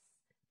us,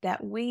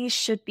 that we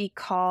should be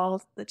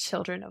called the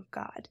children of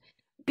God.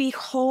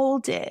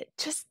 Behold it.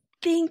 Just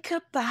think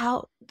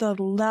about the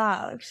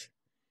love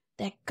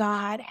that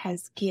God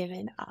has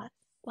given us.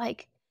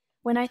 Like,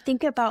 when I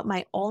think about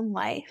my own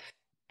life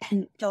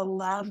and the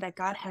love that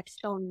God has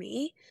shown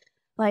me,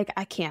 like,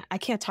 I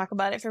can't talk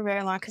about it for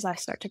very long because I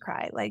start to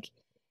cry. Like,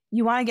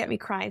 you want to get me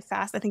crying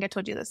fast. I think I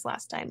told you this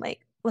last time. Like,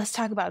 let's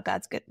talk about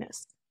God's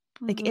goodness.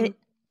 Like,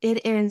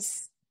 it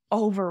is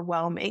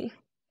overwhelming.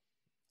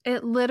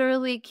 It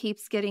literally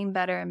keeps getting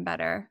better and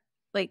better.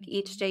 Like,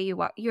 each day you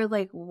walk, you're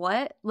like,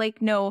 what?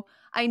 Like, no,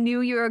 I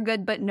knew you were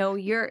good, but no,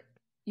 you're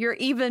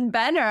even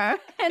better.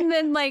 And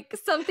then like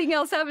something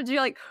else happens.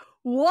 You're like,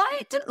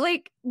 what?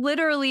 Like,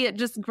 literally it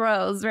just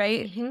grows,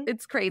 right?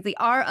 It's crazy.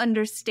 Our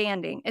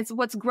understanding, it's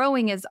what's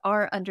growing is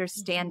our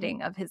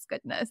understanding of his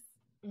goodness.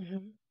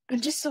 I'm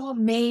just so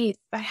amazed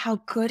by how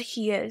good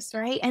he is,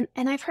 right?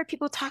 And I've heard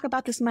people talk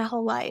about this my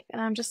whole life,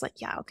 and I'm just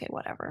like, yeah, okay,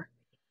 whatever.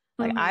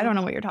 Like, I don't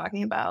know what you're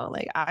talking about.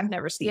 Like, I've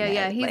never seen it.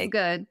 Yeah, he's like,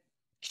 good.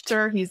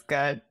 Sure, he's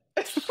good.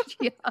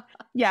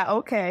 Yeah,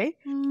 okay.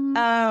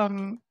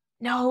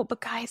 No, but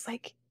guys,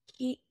 like,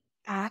 he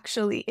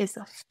actually is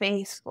a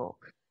faithful,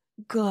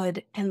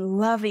 good, and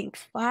loving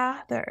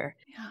Father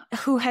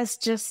who has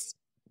just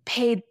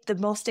paid the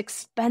most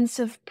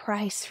expensive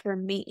price for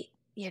me,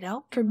 you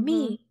know, for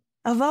me,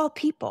 of all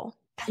people.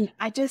 And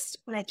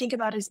when I think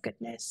about his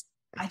goodness,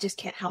 I just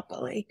can't help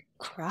but like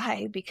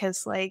cry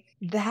because like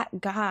that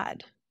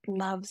God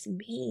loves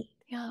me.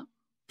 Yeah.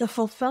 The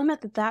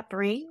fulfillment that that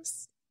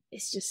brings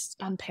is just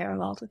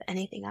unparalleled with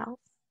anything else.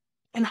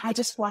 And I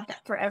just want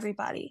that for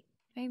everybody.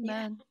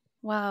 Amen. Yeah.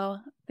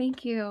 Wow.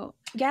 Thank you.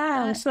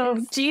 Yeah. That So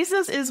is-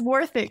 Jesus is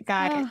worth it,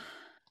 guys. Oh,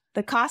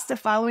 The cost of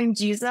following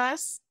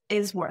Jesus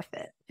is worth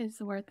it.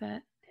 it's worth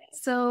it.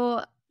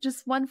 So,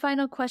 just one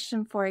final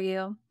question for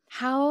you.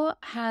 How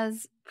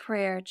has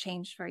prayer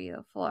changed for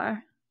you,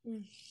 Flor?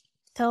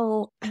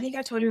 So I think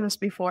I told you this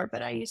before,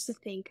 but I used to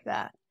think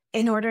that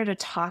in order to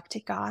talk to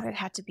God, it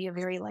had to be a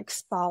very like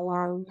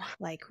solemn,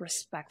 like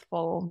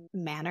respectful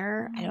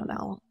manner. I don't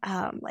know.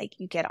 Like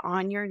you get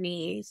on your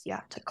knees, you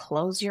have to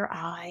close your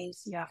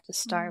eyes, you have to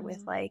start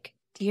with like,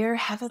 dear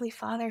Heavenly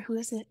Father, who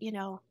is it? You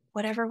know,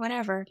 whatever.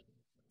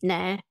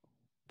 Nah,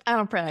 I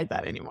don't pray like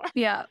that anymore.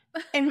 Yeah.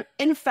 And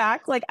in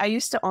fact, like I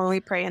used to only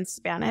pray in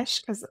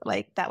Spanish because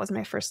like that was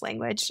my first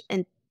language.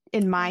 And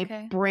in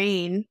my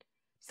brain,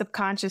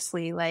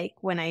 subconsciously, like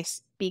when I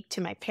speak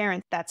to my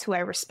parents, that's who I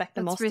respect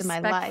the most in my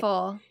life.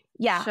 Respectful.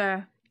 Yeah.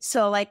 Sure.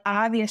 So like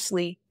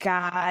obviously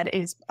God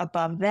is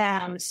above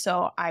them.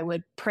 So I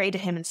would pray to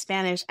him in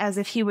Spanish as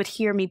if he would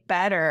hear me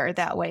better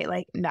that way.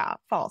 Like, no,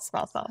 false.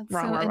 That's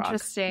Wrong.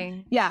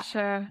 interesting. Yeah.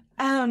 Sure.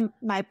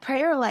 My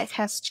prayer life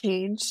has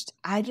changed.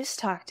 I just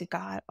talk to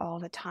God all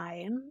the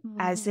time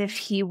as if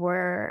he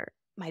were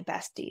my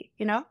bestie,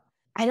 you know?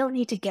 I don't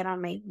need to get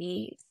on my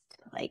knees to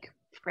like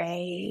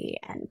pray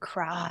and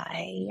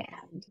cry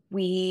and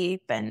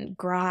weep and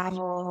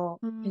grovel.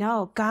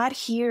 No, God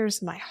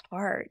hears my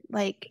heart.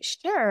 Like,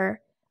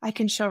 sure, I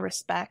can show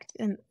respect.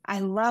 And I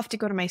love to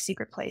go to my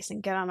secret place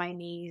and get on my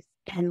knees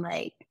and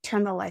like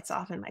turn the lights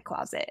off in my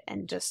closet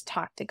and just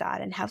talk to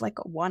God and have like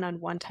a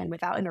one-on-one time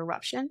without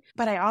interruption.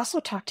 But I also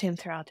talk to him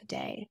throughout the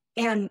day.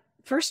 And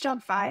 1 John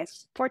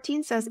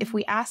 5:14 says, if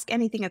we ask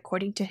anything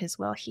according to his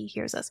will, he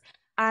hears us.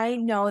 I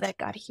know that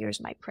God hears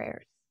my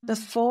prayers.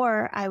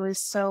 Before, I was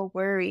so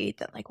worried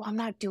that like, well, I'm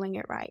not doing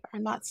it right, or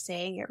I'm not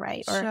saying it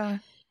right, or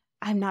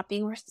I'm not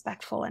being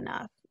respectful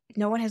enough.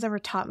 No one has ever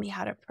taught me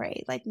how to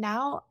pray. Like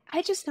now,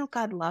 I just know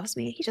God loves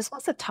me. He just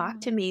wants to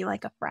talk to me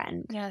like a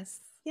friend. Yes.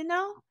 You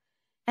know?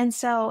 And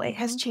so it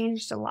has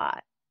changed a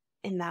lot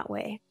in that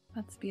way.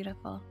 That's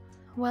beautiful.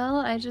 Well,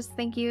 I just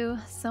thank you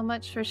so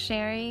much for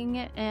sharing.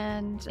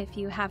 And if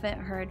you haven't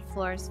heard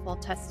Flor's full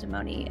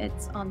testimony,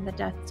 it's on the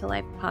Death to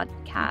Life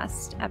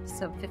podcast,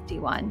 episode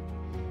 51.